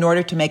innovate in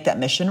order to make that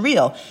mission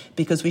real?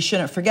 Because we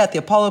shouldn't forget the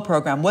Apollo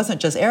program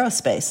wasn't just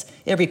aerospace.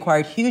 It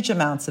required huge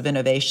amounts of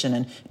innovation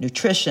in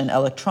nutrition,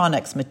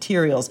 electronics,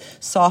 materials,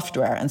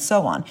 software, and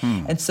so on.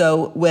 And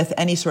so with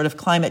any sort of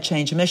climate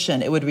change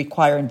mission, it would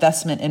require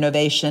investment,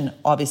 innovation,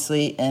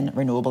 obviously in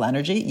renewable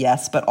energy,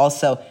 yes, but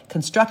also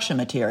construction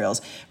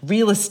materials,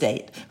 real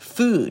estate,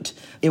 food.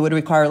 It would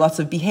require lots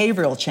of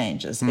behavioral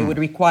changes. It would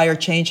require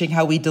changing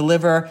how we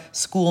deliver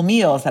school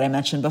meals that I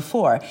mentioned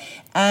before.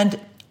 And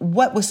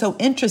what was so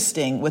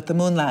interesting with the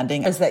moon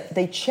landing is that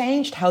they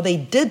changed how they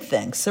did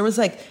things. There was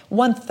like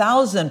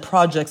 1,000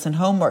 projects and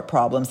homework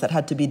problems that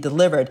had to be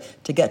delivered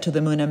to get to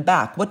the moon and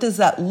back. What does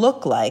that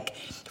look like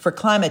for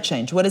climate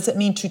change? What does it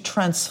mean to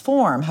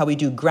transform how we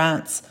do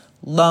grants,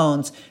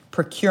 loans,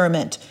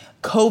 procurement,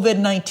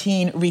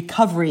 COVID-19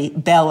 recovery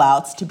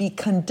bailouts to be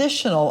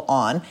conditional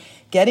on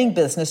getting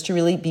business to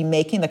really be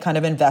making the kind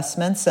of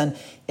investments and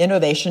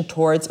innovation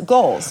towards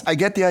goals? I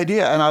get the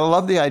idea, and I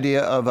love the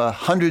idea of a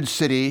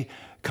 100-city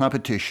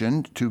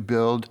competition to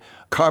build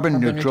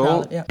carbon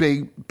neutral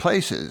big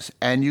places.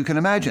 And you can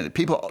imagine it.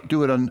 People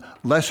do it on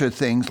lesser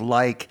things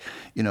like,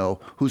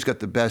 who's got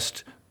the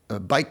best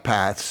bike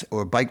paths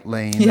or bike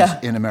lanes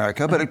in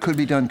America, but it could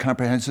be done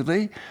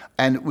comprehensively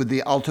and with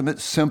the ultimate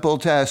simple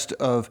test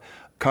of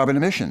carbon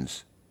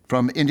emissions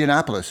from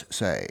Indianapolis,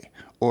 say,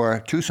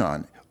 or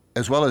Tucson,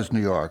 as well as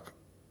New York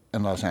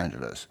and Los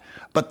Angeles.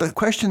 But the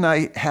question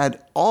I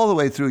had all the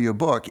way through your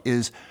book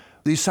is,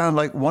 these sound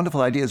like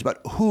wonderful ideas,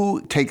 but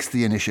who takes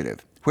the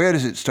initiative? Where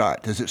does it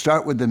start? Does it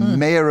start with the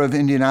mayor of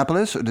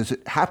Indianapolis, or does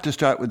it have to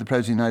start with the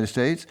President of the United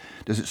States?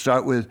 Does it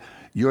start with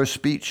your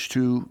speech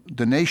to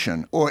the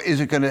nation? Or is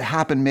it going to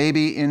happen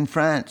maybe in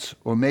France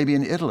or maybe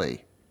in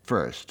Italy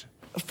first?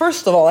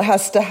 First of all, it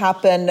has to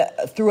happen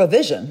through a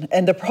vision.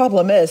 And the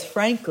problem is,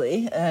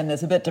 frankly, and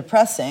it's a bit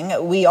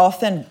depressing, we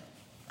often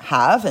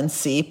have and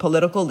see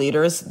political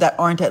leaders that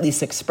aren't at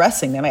least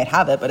expressing, they might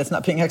have it, but it's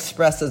not being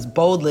expressed as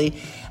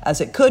boldly as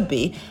it could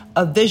be,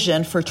 a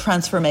vision for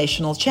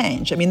transformational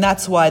change. I mean,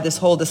 that's why this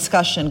whole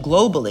discussion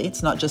globally,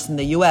 it's not just in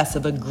the US,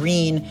 of a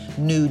Green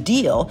New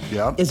Deal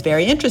is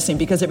very interesting,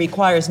 because it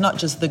requires not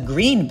just the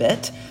green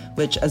bit,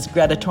 which, as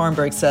Greta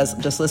Thunberg says,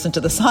 just listen to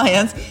the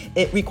science,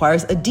 it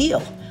requires a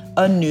deal,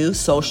 a new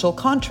social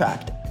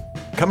contract.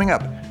 Coming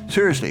up,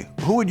 seriously,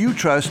 who would you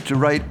trust to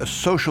write a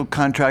social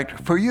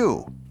contract for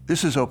you?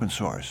 This is Open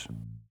Source.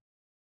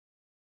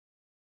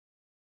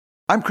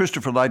 I'm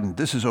Christopher Lydon.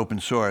 This is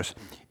Open Source.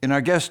 In our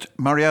guest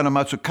Mariana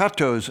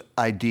Mazzucato's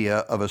idea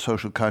of a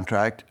social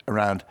contract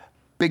around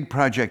big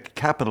project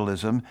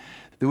capitalism,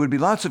 there would be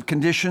lots of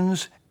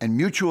conditions and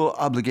mutual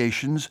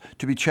obligations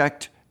to be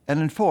checked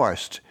and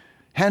enforced.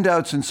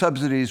 Handouts and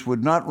subsidies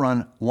would not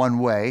run one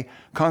way.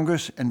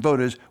 Congress and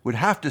voters would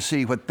have to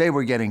see what they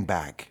were getting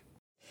back.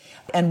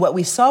 And what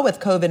we saw with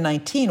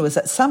COVID-19 was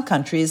that some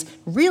countries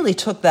really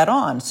took that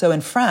on. So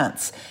in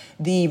France,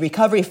 the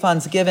recovery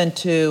funds given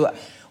to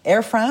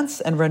Air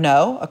France and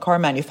Renault, a car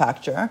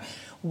manufacturer,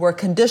 were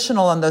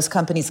conditional on those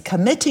companies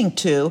committing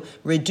to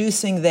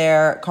reducing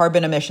their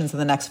carbon emissions in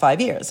the next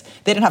 5 years.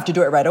 They didn't have to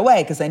do it right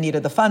away because they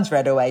needed the funds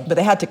right away, but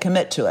they had to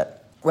commit to it.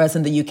 Whereas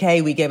in the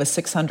UK, we gave a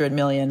 600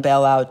 million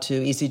bailout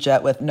to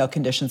EasyJet with no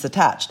conditions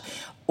attached.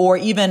 Or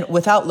even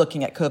without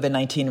looking at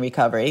COVID-19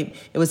 recovery,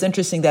 it was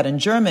interesting that in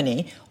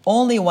Germany,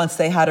 only once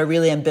they had a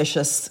really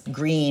ambitious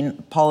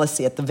green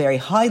policy at the very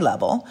high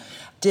level,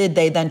 did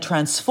they then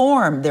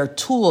transform their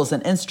tools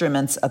and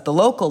instruments at the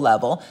local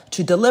level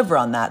to deliver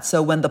on that.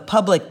 So when the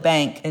public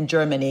bank in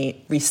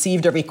Germany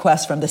received a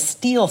request from the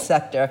steel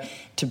sector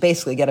to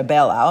basically get a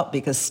bailout,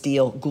 because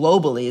steel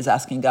globally is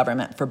asking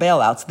government for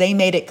bailouts, they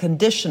made it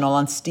conditional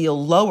on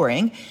steel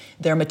lowering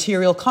their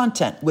material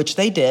content, which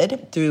they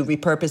did through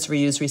repurpose,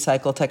 reuse,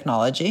 recycle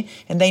technology.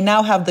 And they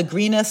now have the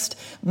greenest,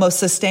 most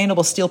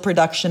sustainable steel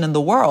production in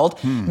the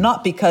world,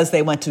 not because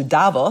they went to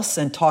Davos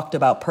and talked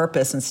about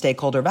purpose and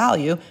stakeholder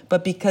value,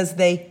 but because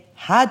they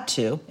had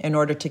to in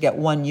order to get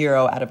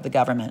 €1 out of the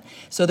government.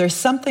 So there's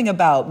something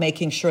about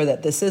making sure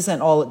that this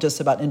isn't all just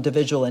about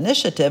individual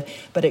initiative,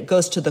 but it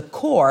goes to the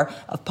core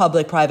of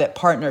public-private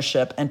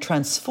partnership and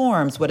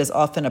transforms what is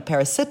often a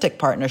parasitic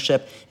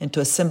partnership into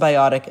a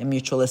symbiotic and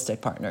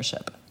mutualistic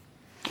partnership.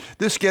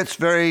 This gets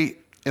very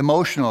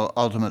emotional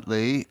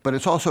ultimately, but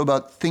it's also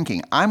about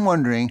thinking. I'm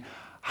wondering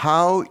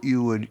how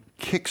you would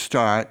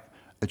kickstart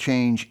a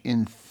change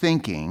in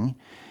thinking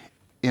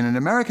in an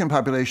American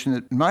population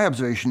that, in my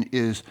observation,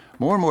 is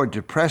more and more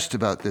depressed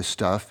about this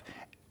stuff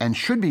and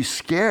should be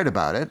scared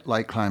about it,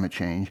 like climate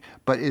change,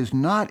 but is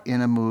not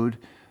in a mood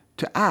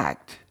to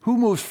act. Who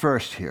moves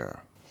first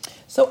here?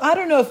 So I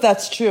don't know if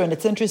that's true, and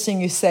it's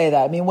interesting you say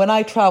that. I mean, when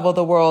I travel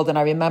the world, and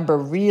I remember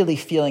really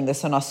feeling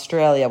this in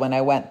Australia when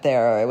I went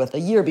there, it was a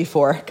year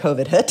before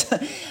COVID hit,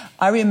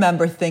 I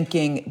remember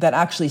thinking that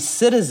actually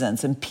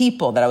citizens and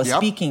people that I was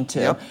speaking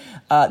to,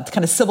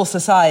 kind of civil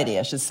society,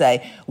 I should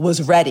say,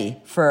 was ready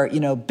for,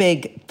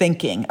 big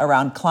thinking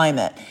around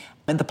climate.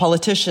 And the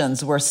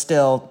politicians were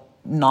still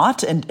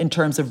not in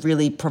terms of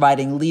really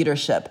providing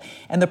leadership.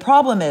 And the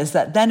problem is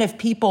that then if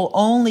people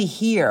only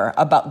hear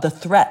about the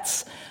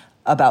threats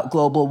about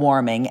global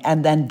warming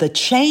and then the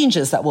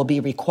changes that will be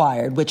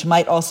required, which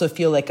might also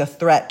feel like a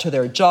threat to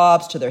their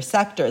jobs, to their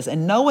sectors,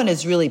 and no one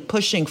is really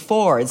pushing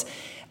forwards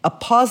a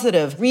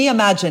positive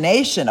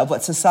reimagination of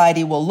what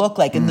society will look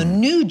like in the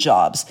new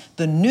jobs,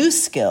 the new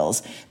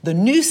skills, the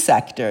new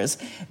sectors,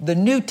 the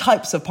new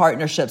types of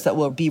partnerships that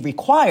will be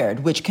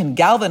required, which can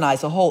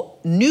galvanize a whole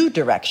new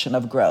direction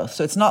of growth.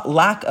 So it's not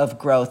lack of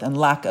growth and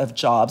lack of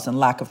jobs and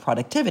lack of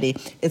productivity.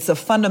 It's a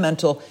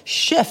fundamental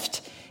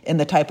shift in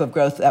the type of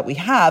growth that we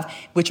have,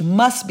 which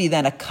must be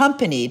then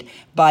accompanied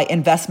by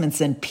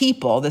investments in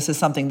people. This is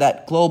something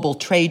that global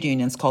trade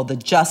unions call the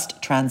just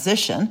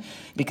transition,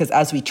 because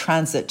as we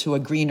transit to a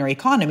greener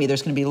economy,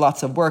 there's going to be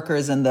lots of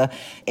workers in the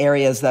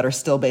areas that are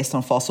still based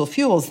on fossil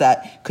fuels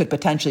that could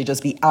potentially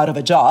just be out of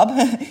a job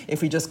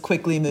if we just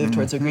quickly move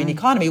towards a green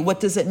economy. What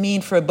does it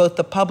mean for both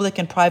the public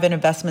and private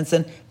investments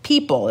in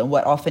people and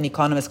what often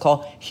economists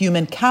call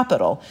human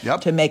capital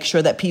to make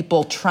sure that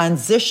people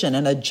transition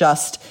in a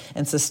just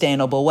and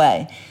sustainable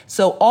way?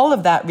 So all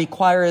of that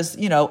requires,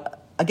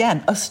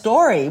 again, a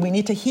story. We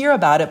need to hear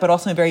about it, but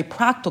also in very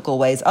practical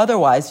ways.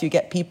 Otherwise, you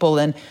get people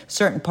in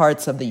certain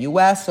parts of the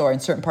US or in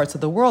certain parts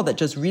of the world that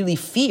just really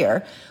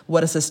fear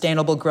what a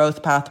sustainable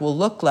growth path will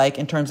look like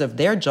in terms of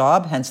their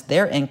job, hence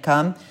their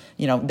income,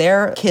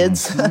 their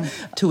kids'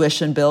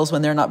 tuition bills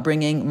when they're not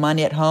bringing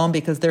money at home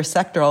because their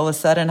sector all of a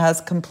sudden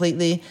has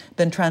completely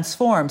been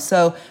transformed.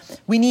 So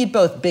we need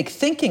both big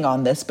thinking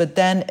on this, but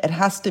then it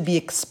has to be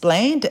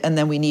explained, and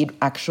then we need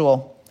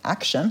actual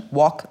action,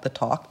 walk the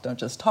talk, don't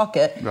just talk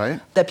it,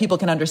 that people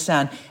can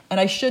understand. And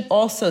I should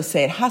also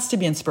say it has to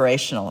be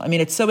inspirational. I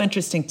mean, it's so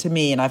interesting to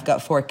me, and I've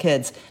got 4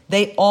 kids,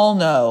 they all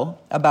know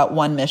about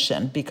one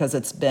mission because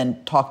it's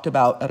been talked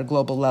about at a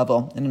global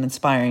level in an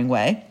inspiring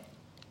way.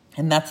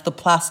 And that's the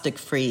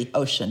plastic-free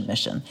ocean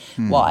mission.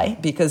 Why?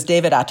 Because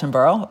David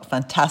Attenborough, a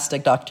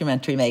fantastic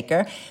documentary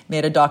maker,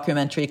 made a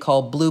documentary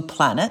called Blue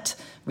Planet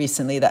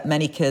recently that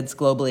many kids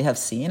globally have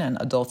seen, and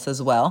adults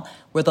as well,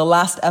 where the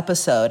last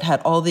episode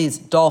had all these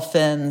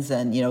dolphins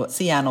and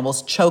sea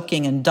animals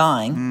choking and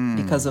dying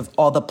because of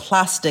all the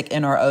plastic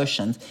in our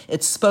oceans.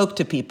 It spoke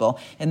to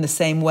people in the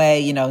same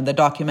way, in the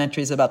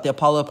documentaries about the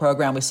Apollo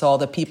program, we saw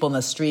the people in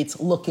the streets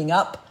looking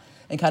up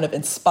and kind of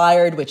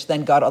inspired, which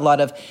then got a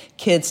lot of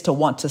kids to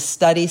want to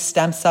study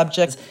STEM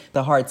subjects,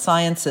 the hard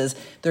sciences.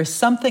 There's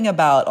something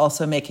about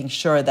also making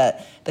sure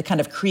that the kind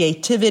of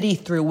creativity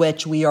through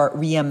which we are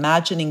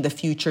reimagining the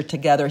future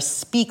together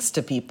speaks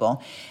to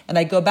people. And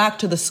I go back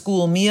to the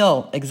school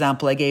meal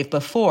example I gave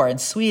before in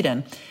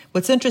Sweden.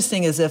 What's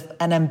interesting is if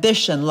an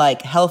ambition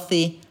like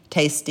healthy,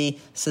 tasty,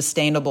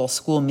 sustainable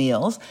school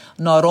meals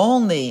not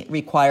only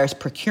requires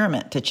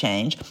procurement to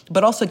change,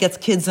 but also gets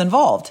kids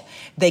involved.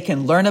 They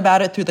can learn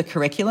about it through the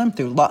curriculum,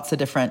 through lots of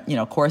different,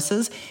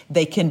 courses.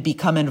 They can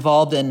become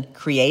involved in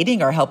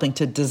creating or helping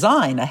to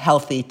design a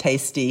healthy,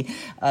 tasty,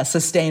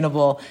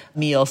 sustainable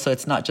meal. So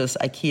it's not just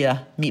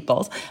IKEA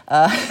meatballs.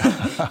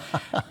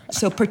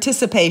 So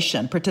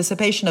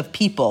participation of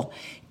people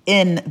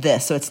in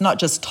this. So it's not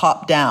just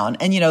top down.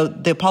 And,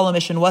 the Apollo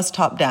mission was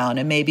top down,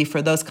 and maybe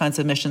for those kinds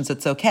of missions,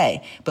 it's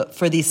okay. But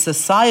for these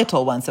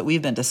societal ones that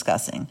we've been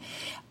discussing,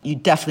 you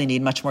definitely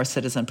need much more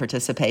citizen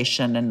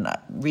participation. And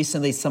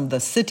recently, some of the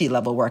city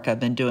level work I've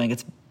been doing,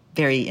 it's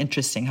very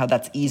interesting how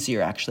that's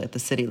easier actually at the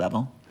city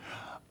level.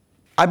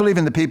 I believe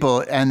in the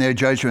people and their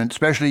judgment,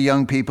 especially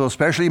young people,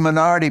 especially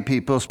minority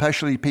people,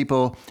 especially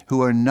people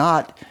who are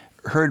not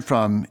heard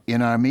from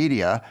in our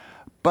media.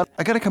 But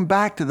I got to come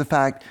back to the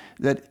fact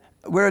that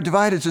we're a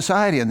divided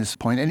society on this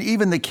point, and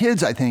even the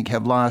kids, I think,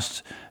 have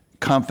lost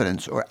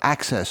confidence or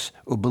access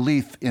or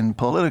belief in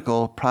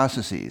political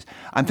processes.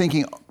 I'm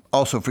thinking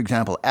also, for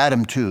example,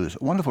 Adam Tooze,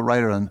 a wonderful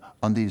writer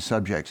on these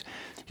subjects.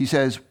 He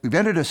says, we've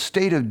entered a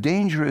state of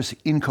dangerous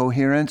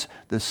incoherence.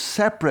 The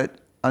separate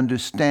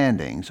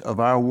understandings of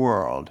our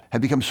world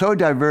have become so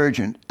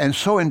divergent and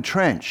so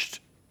entrenched,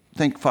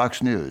 think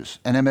Fox News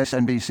and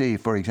MSNBC,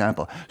 for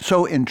example,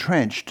 so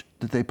entrenched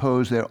that they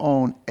pose their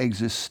own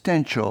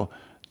existential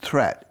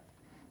threat.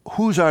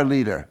 Who's our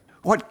leader?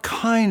 What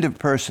kind of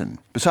person,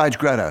 besides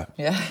Greta,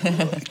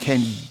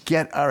 can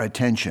get our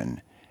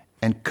attention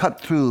and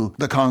cut through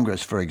the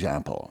Congress, for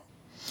example?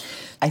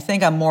 I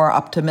think I'm more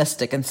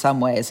optimistic in some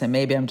ways, and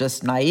maybe I'm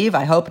just naive.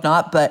 I hope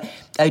not. But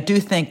I do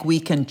think we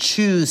can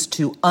choose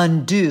to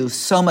undo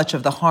so much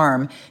of the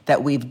harm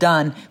that we've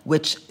done,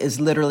 which is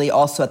literally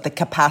also at the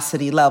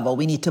capacity level.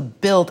 We need to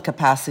build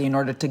capacity in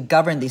order to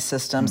govern these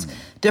systems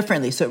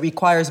differently. So it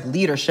requires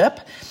leadership,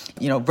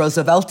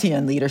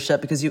 Rooseveltian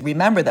leadership, because you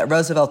remember that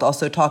Roosevelt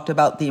also talked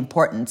about the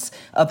importance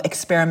of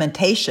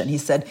experimentation. He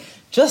said,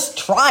 just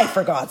try,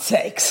 for God's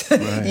sakes,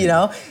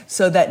 Right.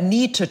 So that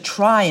need to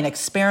try and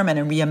experiment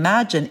and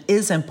reimagine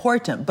is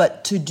important.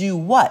 But to do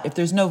what? If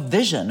there's no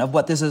vision of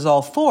what this is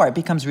all for, it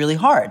becomes really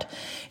hard.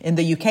 In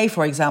the UK,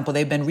 for example,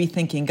 they've been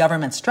rethinking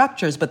government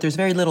structures, but there's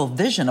very little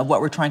vision of what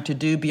we're trying to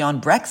do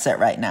beyond Brexit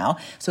right now.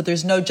 So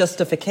there's no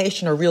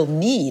justification or real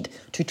need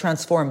to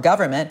transform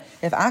government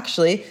if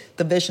actually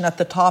the vision at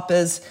the top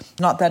is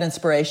not that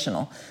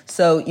inspirational.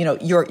 So,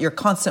 your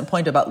constant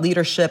point about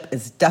leadership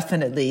is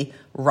definitely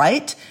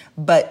right,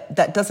 but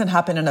that doesn't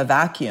happen in a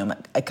vacuum.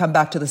 I come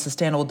back to the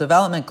Sustainable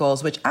Development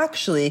Goals, which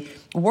actually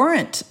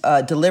weren't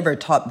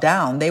delivered top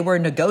down. They were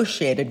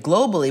negotiated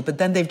globally, but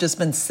then they've just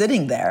been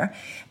sitting there.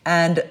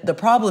 And the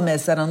problem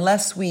is that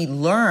unless we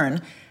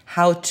learn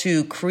how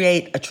to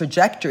create a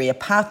trajectory, a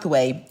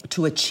pathway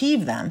to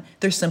achieve them,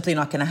 they're simply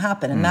not going to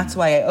happen. And that's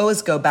why I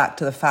always go back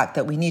to the fact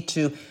that we need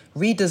to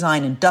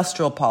redesign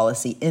industrial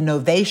policy,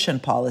 innovation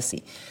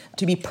policy,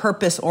 to be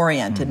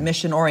purpose-oriented,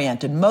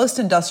 mission-oriented. Most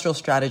industrial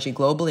strategy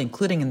globally,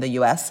 including in the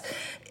US,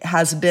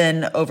 has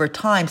been over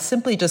time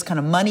simply just kind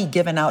of money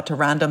given out to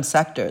random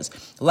sectors.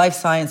 Life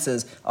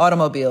sciences,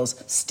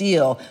 automobiles,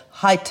 steel,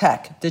 high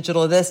tech,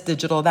 digital this,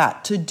 digital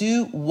that. To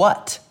do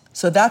what?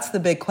 So that's the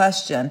big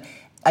question.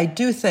 I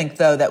do think,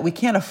 though, that we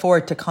can't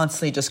afford to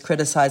constantly just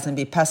criticize and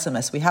be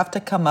pessimists. We have to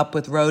come up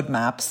with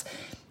roadmaps,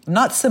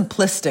 not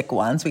simplistic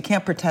ones. We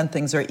can't pretend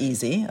things are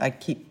easy. I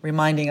keep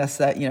reminding us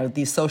that,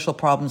 these social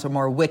problems are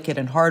more wicked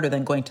and harder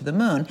than going to the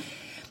moon.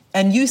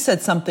 And you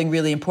said something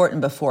really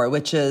important before,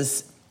 which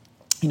is,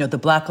 the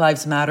Black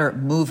Lives Matter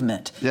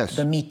movement, yes,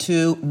 the Me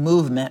Too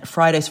movement,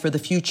 Fridays for the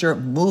Future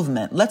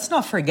movement. Let's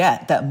not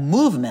forget that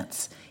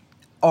movements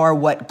are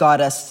what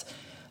got us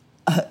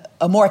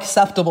a more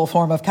acceptable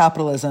form of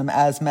capitalism,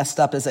 as messed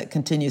up as it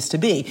continues to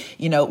be.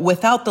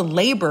 Without the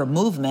labor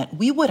movement,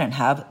 we wouldn't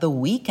have the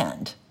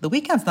weekend. The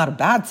weekend's not a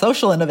bad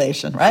social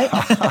innovation, right?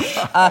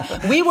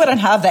 We wouldn't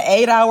have the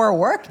 8-hour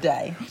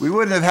workday. We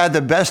wouldn't have had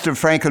the best of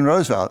Franklin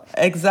Roosevelt.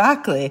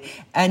 Exactly.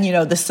 And,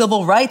 the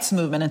civil rights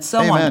movement and so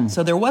Amen. on.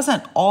 So there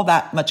wasn't all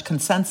that much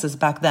consensus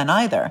back then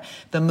either.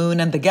 The Moon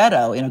and the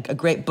Ghetto, a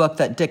great book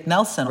that Dick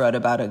Nelson wrote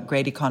about, a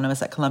great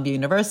economist at Columbia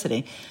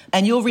University.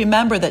 And you'll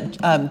remember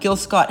that Gil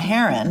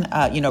Scott-Heron,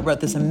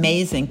 wrote this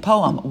amazing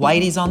poem,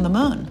 Whitey's on the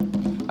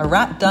Moon. A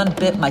rat done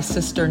bit my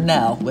sister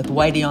Nell with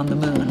Whitey on the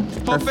moon.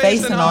 Her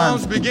face and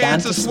arms began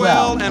to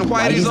swell, and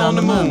Whitey's on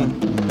the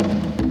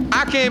moon.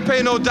 I can't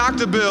pay no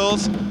doctor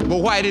bills, but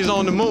Whitey's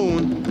on the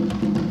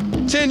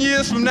moon. 10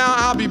 years from now,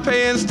 I'll be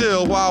paying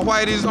still while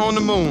Whitey's on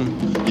the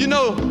moon.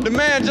 The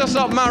man just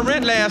upped my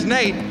rent last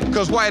night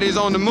because Whitey's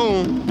on the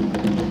moon.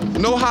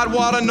 No hot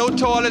water, no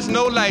toilets,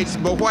 no lights,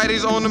 but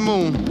Whitey's on the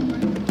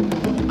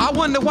moon. I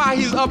wonder why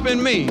he's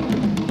upping me,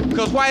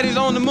 because Whitey's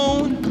on the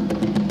moon?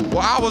 Well,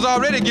 I was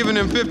already giving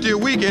him $50 a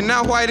week, and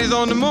now Whitey's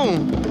on the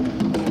moon.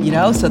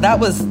 So that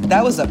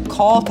was a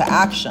call to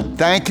action.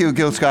 Thank you,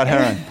 Gil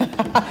Scott-Heron.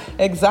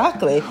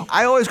 Exactly.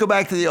 I always go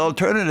back to the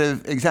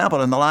alternative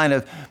example in the line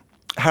of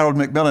Harold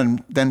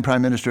Macmillan, then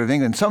Prime Minister of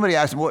England. Somebody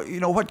asked him,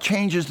 what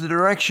changes the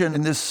direction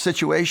in this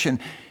situation?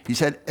 He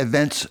said,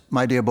 events,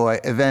 my dear boy,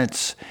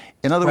 events.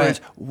 In other words,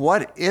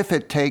 what if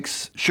it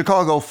takes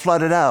Chicago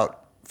flooded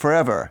out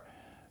forever,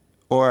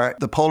 or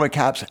the polar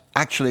caps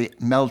actually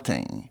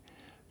melting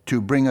to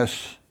bring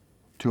us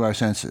to our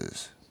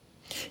senses?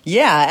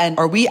 Yeah, and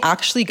are we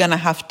actually going to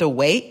have to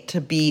wait to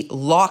be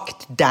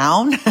locked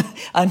down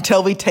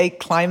until we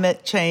take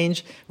climate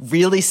change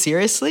really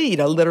seriously,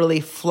 literally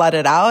flood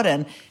it out?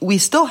 And we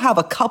still have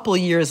a couple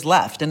years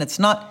left, and it's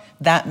not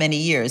that many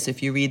years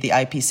if you read the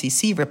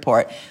IPCC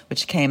report,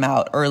 which came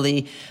out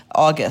early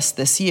August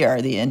this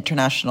year, the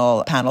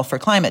International Panel for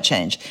Climate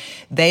Change.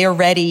 They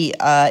already,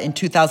 in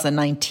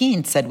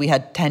 2019, said we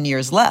had 10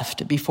 years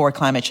left before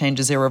climate change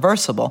is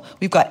irreversible.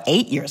 We've got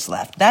 8 years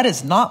left. That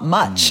is not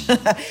much,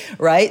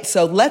 right?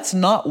 So let's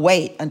not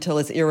wait until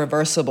it's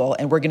irreversible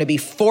and we're going to be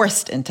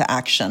forced into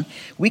action.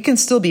 We can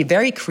still be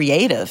very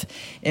creative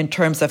in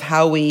terms of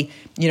how we,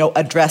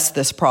 address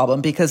this problem,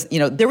 because,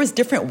 there was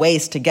different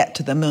ways to get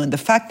to the moon. The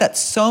fact that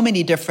so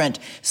many different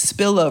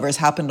spillovers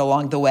happened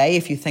along the way,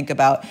 if you think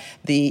about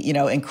the,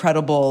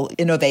 incredible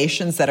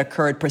innovations that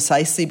occurred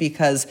precisely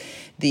because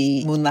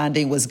the moon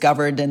landing was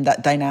governed in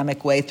that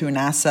dynamic way through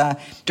NASA,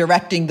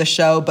 directing the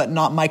show but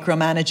not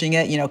micromanaging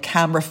it,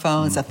 camera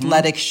phones,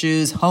 athletic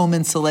shoes, home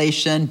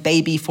insulation,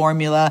 baby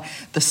formula,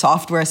 the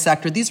software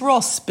sector. These were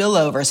all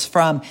spillovers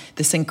from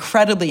this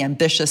incredibly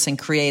ambitious and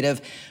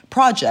creative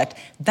project.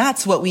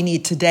 That's what we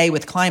need today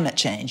with climate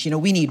change.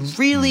 We need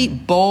really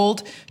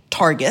bold,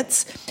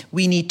 targets.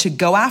 We need to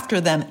go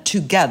after them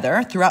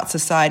together throughout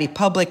society,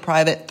 public,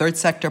 private, third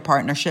sector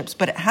partnerships,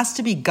 but it has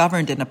to be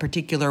governed in a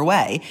particular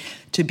way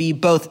to be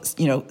both,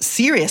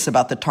 serious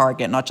about the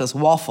target, not just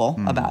waffle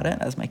about it,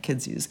 as my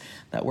kids use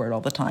that word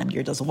all the time.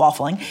 You're just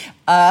waffling.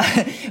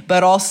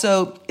 But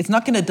also, it's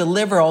not going to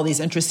deliver all these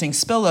interesting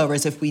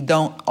spillovers if we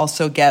don't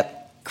also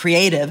get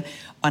creative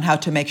on how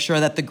to make sure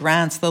that the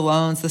grants, the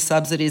loans, the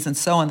subsidies, and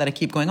so on that I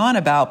keep going on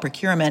about,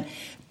 procurement,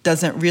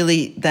 doesn't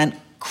really then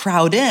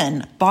crowd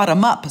in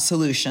bottom-up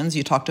solutions.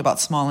 You talked about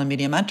small and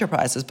medium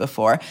enterprises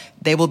before.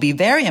 They will be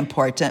very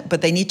important,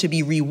 but they need to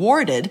be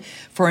rewarded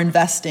for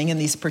investing in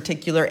these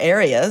particular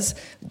areas.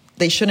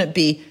 They shouldn't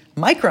be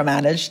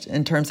micromanaged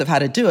in terms of how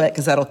to do it,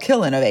 because that'll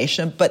kill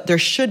innovation, but there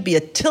should be a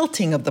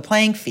tilting of the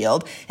playing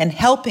field and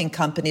helping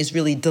companies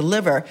really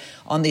deliver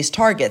on these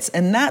targets.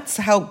 And that's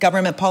how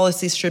government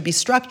policies should be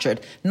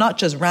structured, not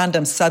just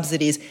random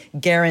subsidies,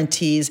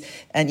 guarantees,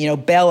 and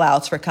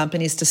bailouts for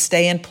companies to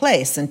stay in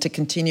place and to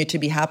continue to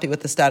be happy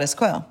with the status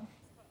quo.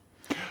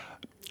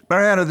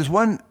 Mariana, there's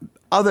one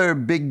other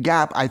big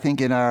gap, I think,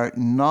 in our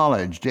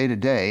knowledge day to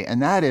day, and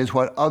that is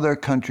what other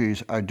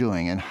countries are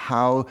doing and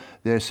how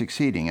they're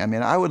succeeding. I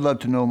mean, I would love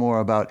to know more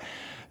about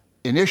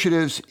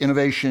initiatives,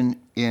 innovation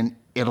in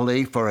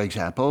Italy, for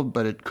example,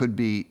 but it could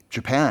be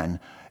Japan,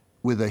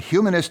 with a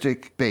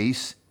humanistic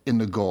base in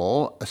the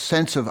goal, a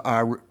sense of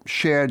our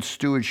shared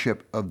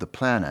stewardship of the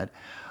planet,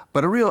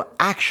 but a real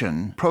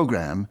action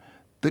program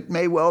that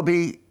may well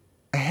be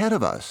ahead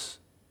of us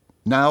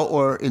now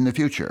or in the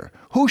future.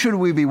 Who should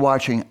we be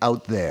watching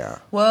out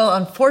there? Well,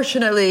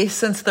 unfortunately,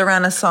 since the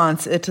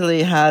Renaissance,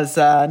 Italy has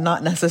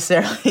not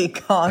necessarily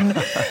gone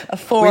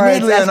forward. We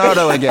need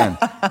Leonardo again.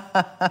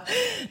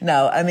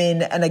 No, I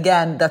mean, and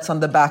again, that's on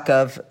the back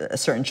of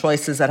certain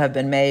choices that have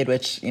been made,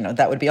 which,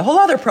 that would be a whole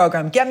other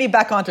program. Get me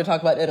back on to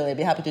talk about Italy. I'd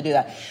be happy to do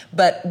that.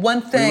 But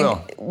one thing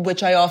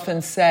which I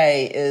often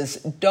say is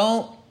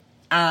don't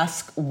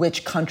ask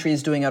which country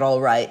is doing it all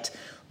right.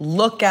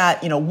 Look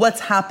at, what's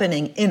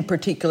happening in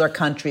particular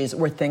countries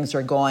where things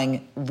are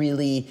going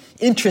really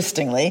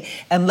interestingly,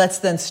 and let's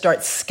then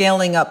start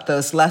scaling up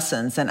those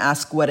lessons and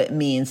ask what it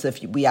means if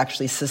we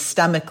actually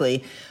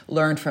systemically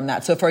learn from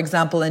that. So, for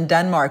example, in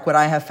Denmark, what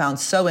I have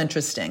found so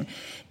interesting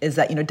is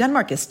that,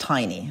 Denmark is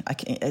tiny.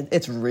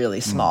 It's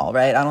really small,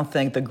 right? I don't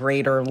think the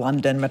greater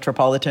London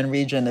metropolitan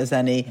region is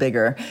any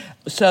bigger.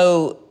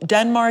 So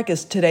Denmark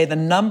is today the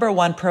number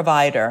one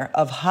provider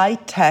of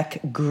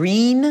high-tech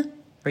green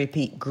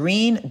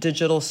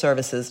digital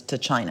services to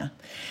China.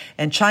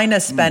 And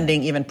China's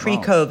spending, even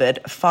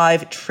pre-COVID,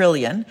 $5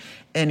 trillion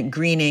in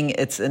greening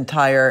its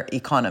entire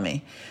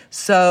economy.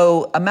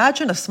 So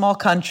imagine a small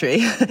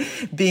country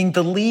being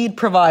the lead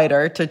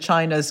provider to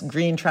China's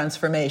green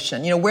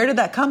transformation. Where did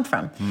that come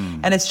from?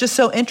 And it's just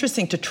so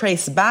interesting to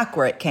trace back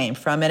where it came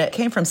from. And it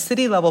came from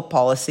city-level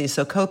policy.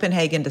 So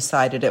Copenhagen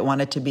decided it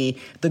wanted to be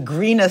the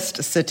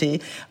greenest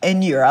city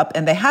in Europe.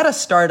 And they had a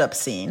startup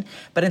scene.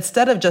 But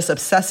instead of just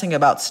obsessing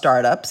about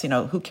startups,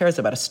 who cares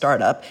about a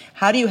startup?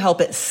 How do you help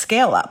it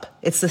scale up?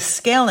 It's the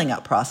scaling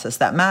up process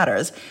that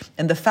matters.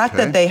 And the fact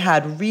that they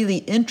had really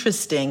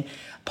interesting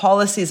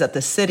policies at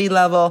the city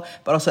level,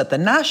 but also at the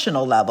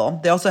national level.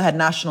 They also had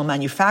national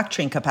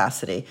manufacturing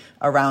capacity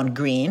around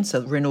green,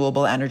 so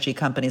renewable energy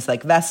companies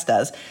like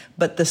Vestas.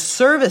 But the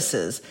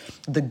services,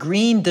 the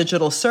green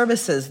digital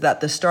services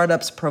that the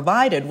startups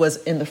provided was,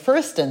 in the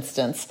first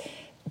instance,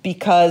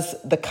 because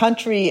the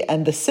country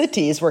and the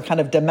cities were kind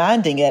of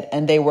demanding it,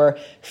 and they were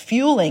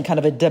fueling kind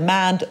of a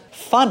demand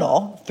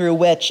funnel through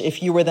which,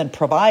 if you were then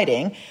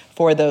providing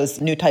for those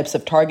new types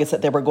of targets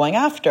that they were going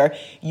after,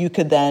 you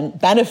could then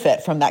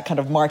benefit from that kind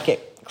of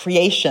market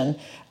creation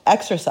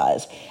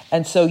exercise.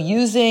 And so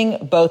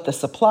using both the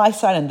supply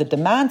side and the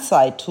demand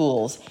side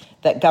tools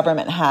that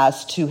government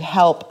has to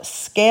help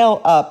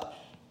scale up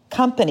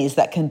companies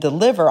that can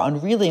deliver on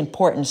really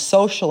important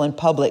social and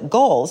public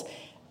goals,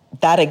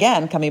 that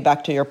again, coming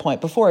back to your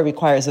point before,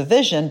 requires a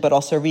vision, but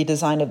also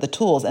redesign of the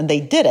tools. And they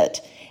did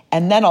it.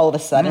 And then all of a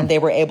sudden, they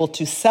were able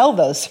to sell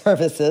those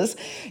services,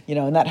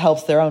 and that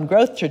helps their own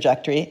growth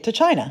trajectory to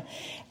China.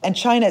 And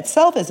China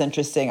itself is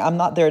interesting. I'm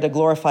not there to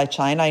glorify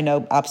China. I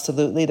know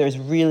absolutely there's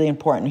really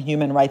important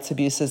human rights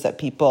abuses that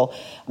people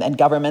and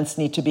governments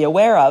need to be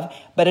aware of.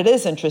 But it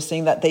is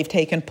interesting that they've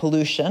taken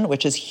pollution,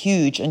 which is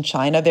huge in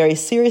China, very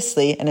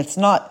seriously. And it's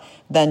not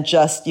then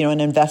just,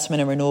 an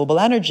investment in renewable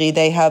energy.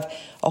 They have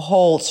a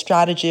whole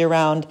strategy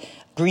around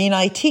green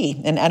IT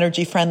and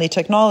energy-friendly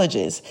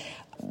technologies.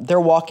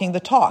 They're walking the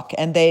talk.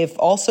 And they've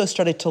also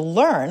started to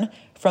learn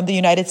from the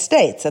United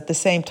States at the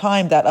same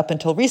time that up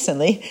until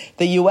recently,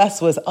 the U.S.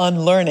 was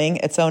unlearning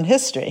its own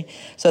history.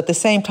 So at the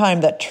same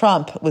time that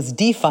Trump was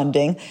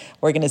defunding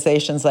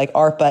organizations like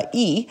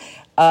ARPA-E,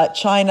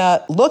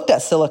 China looked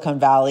at Silicon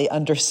Valley,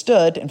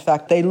 understood. In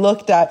fact, they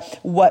looked at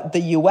what the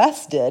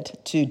U.S. did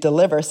to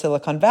deliver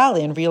Silicon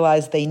Valley and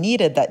realized they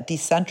needed that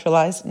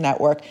decentralized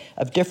network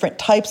of different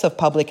types of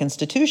public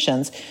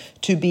institutions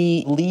to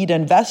be lead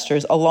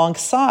investors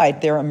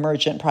alongside their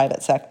emergent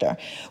private sector.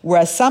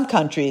 Whereas some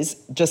countries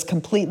just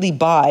completely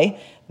buy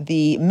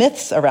the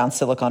myths around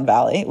Silicon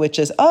Valley, which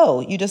is,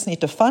 oh, you just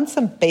need to fund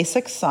some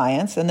basic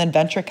science and then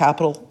venture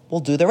capital will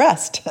do the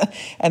rest.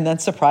 And then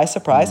surprise,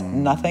 surprise,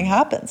 nothing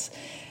happens.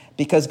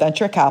 Because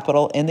venture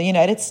capital in the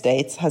United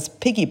States has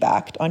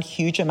piggybacked on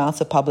huge amounts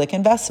of public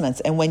investments.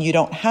 And when you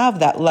don't have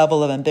that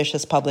level of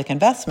ambitious public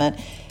investment,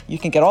 you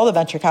can get all the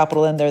venture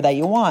capital in there that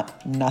you want.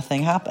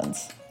 Nothing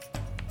happens.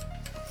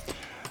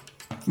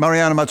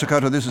 Mariana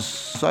Mazzucato, this is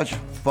such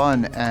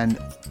fun and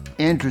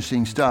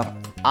interesting stuff.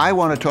 I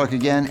want to talk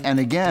again and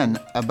again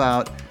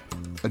about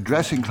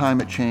addressing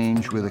climate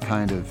change with a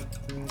kind of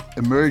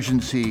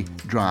emergency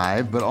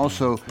drive, but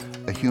also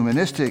a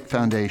humanistic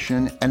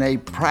foundation and a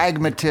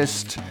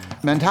pragmatist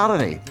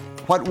mentality.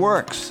 What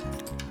works?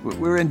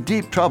 We're in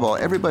deep trouble.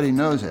 Everybody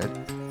knows it.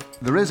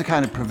 There is a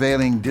kind of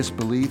prevailing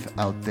disbelief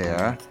out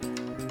there,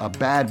 a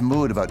bad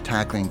mood about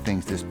tackling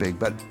things this big,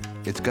 but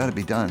it's got to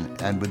be done,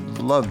 and would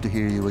love to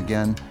hear you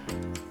again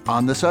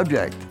on the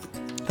subject.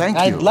 Thank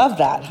you. I'd love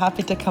that.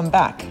 Happy to come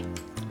back.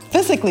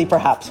 Physically,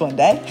 perhaps, one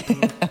day.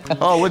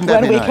 Oh, wouldn't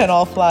that be nice? When we can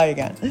all fly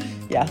again.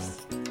 Yes.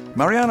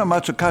 Mariana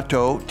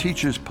Mazzucato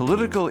teaches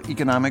political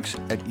economics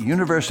at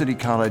University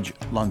College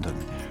London.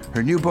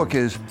 Her new book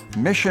is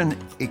Mission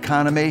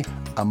Economy,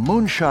 a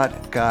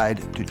Moonshot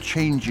Guide to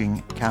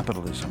Changing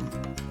Capitalism.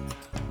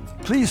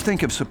 Please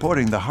think of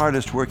supporting the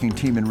hardest working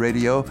team in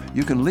radio.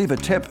 You can leave a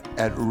tip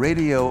at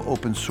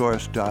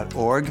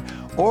radioopensource.org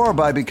or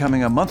by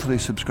becoming a monthly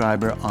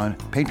subscriber on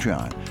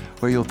Patreon,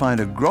 where you'll find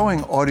a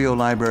growing audio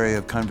library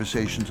of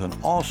conversations on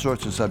all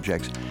sorts of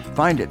subjects.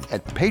 Find it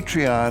at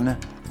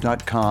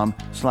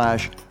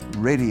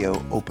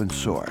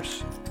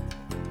patreon.com/radioopensource.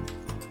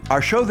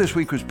 Our show this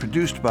week was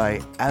produced by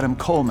Adam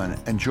Coleman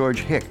and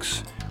George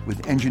Hicks,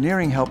 with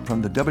engineering help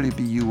from the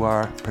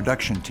WBUR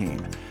production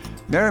team.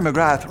 Mary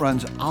McGrath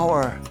runs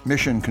our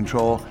mission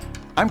control.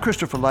 I'm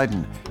Christopher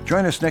Lydon.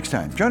 Join us next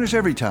time. Join us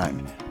every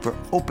time for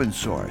Open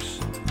Source.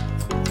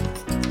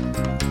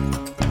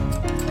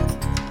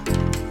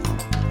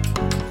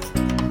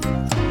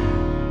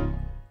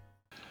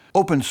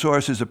 Open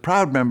Source is a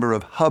proud member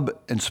of Hub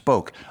and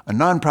Spoke, a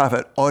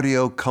nonprofit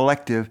audio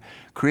collective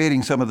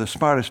creating some of the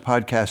smartest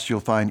podcasts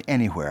you'll find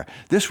anywhere.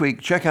 This week,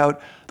 check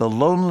out The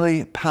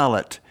Lonely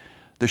Palette,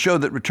 the show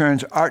that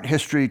returns art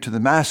history to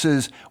the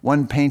masses,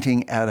 one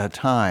painting at a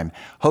time.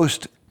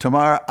 Host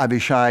Tamar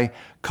Abishai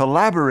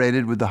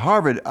collaborated with the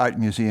Harvard Art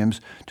Museums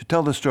to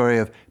tell the story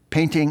of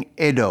Painting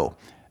Edo,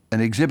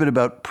 an exhibit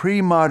about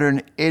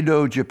pre-modern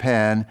Edo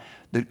Japan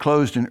that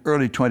closed in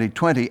early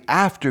 2020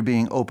 after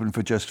being open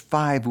for just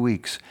 5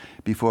 weeks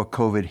before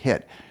COVID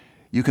hit.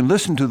 You can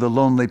listen to The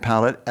Lonely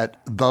Palette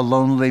at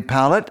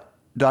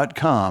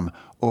thelonelypalette.com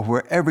or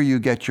wherever you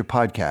get your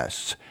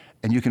podcasts.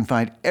 And you can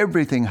find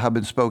everything Hub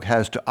and Spoke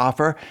has to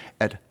offer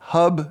at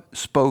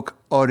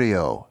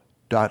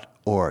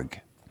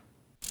hubspokeaudio.org.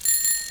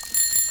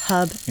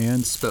 Hub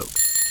and Spoke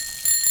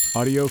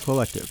Audio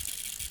Collective.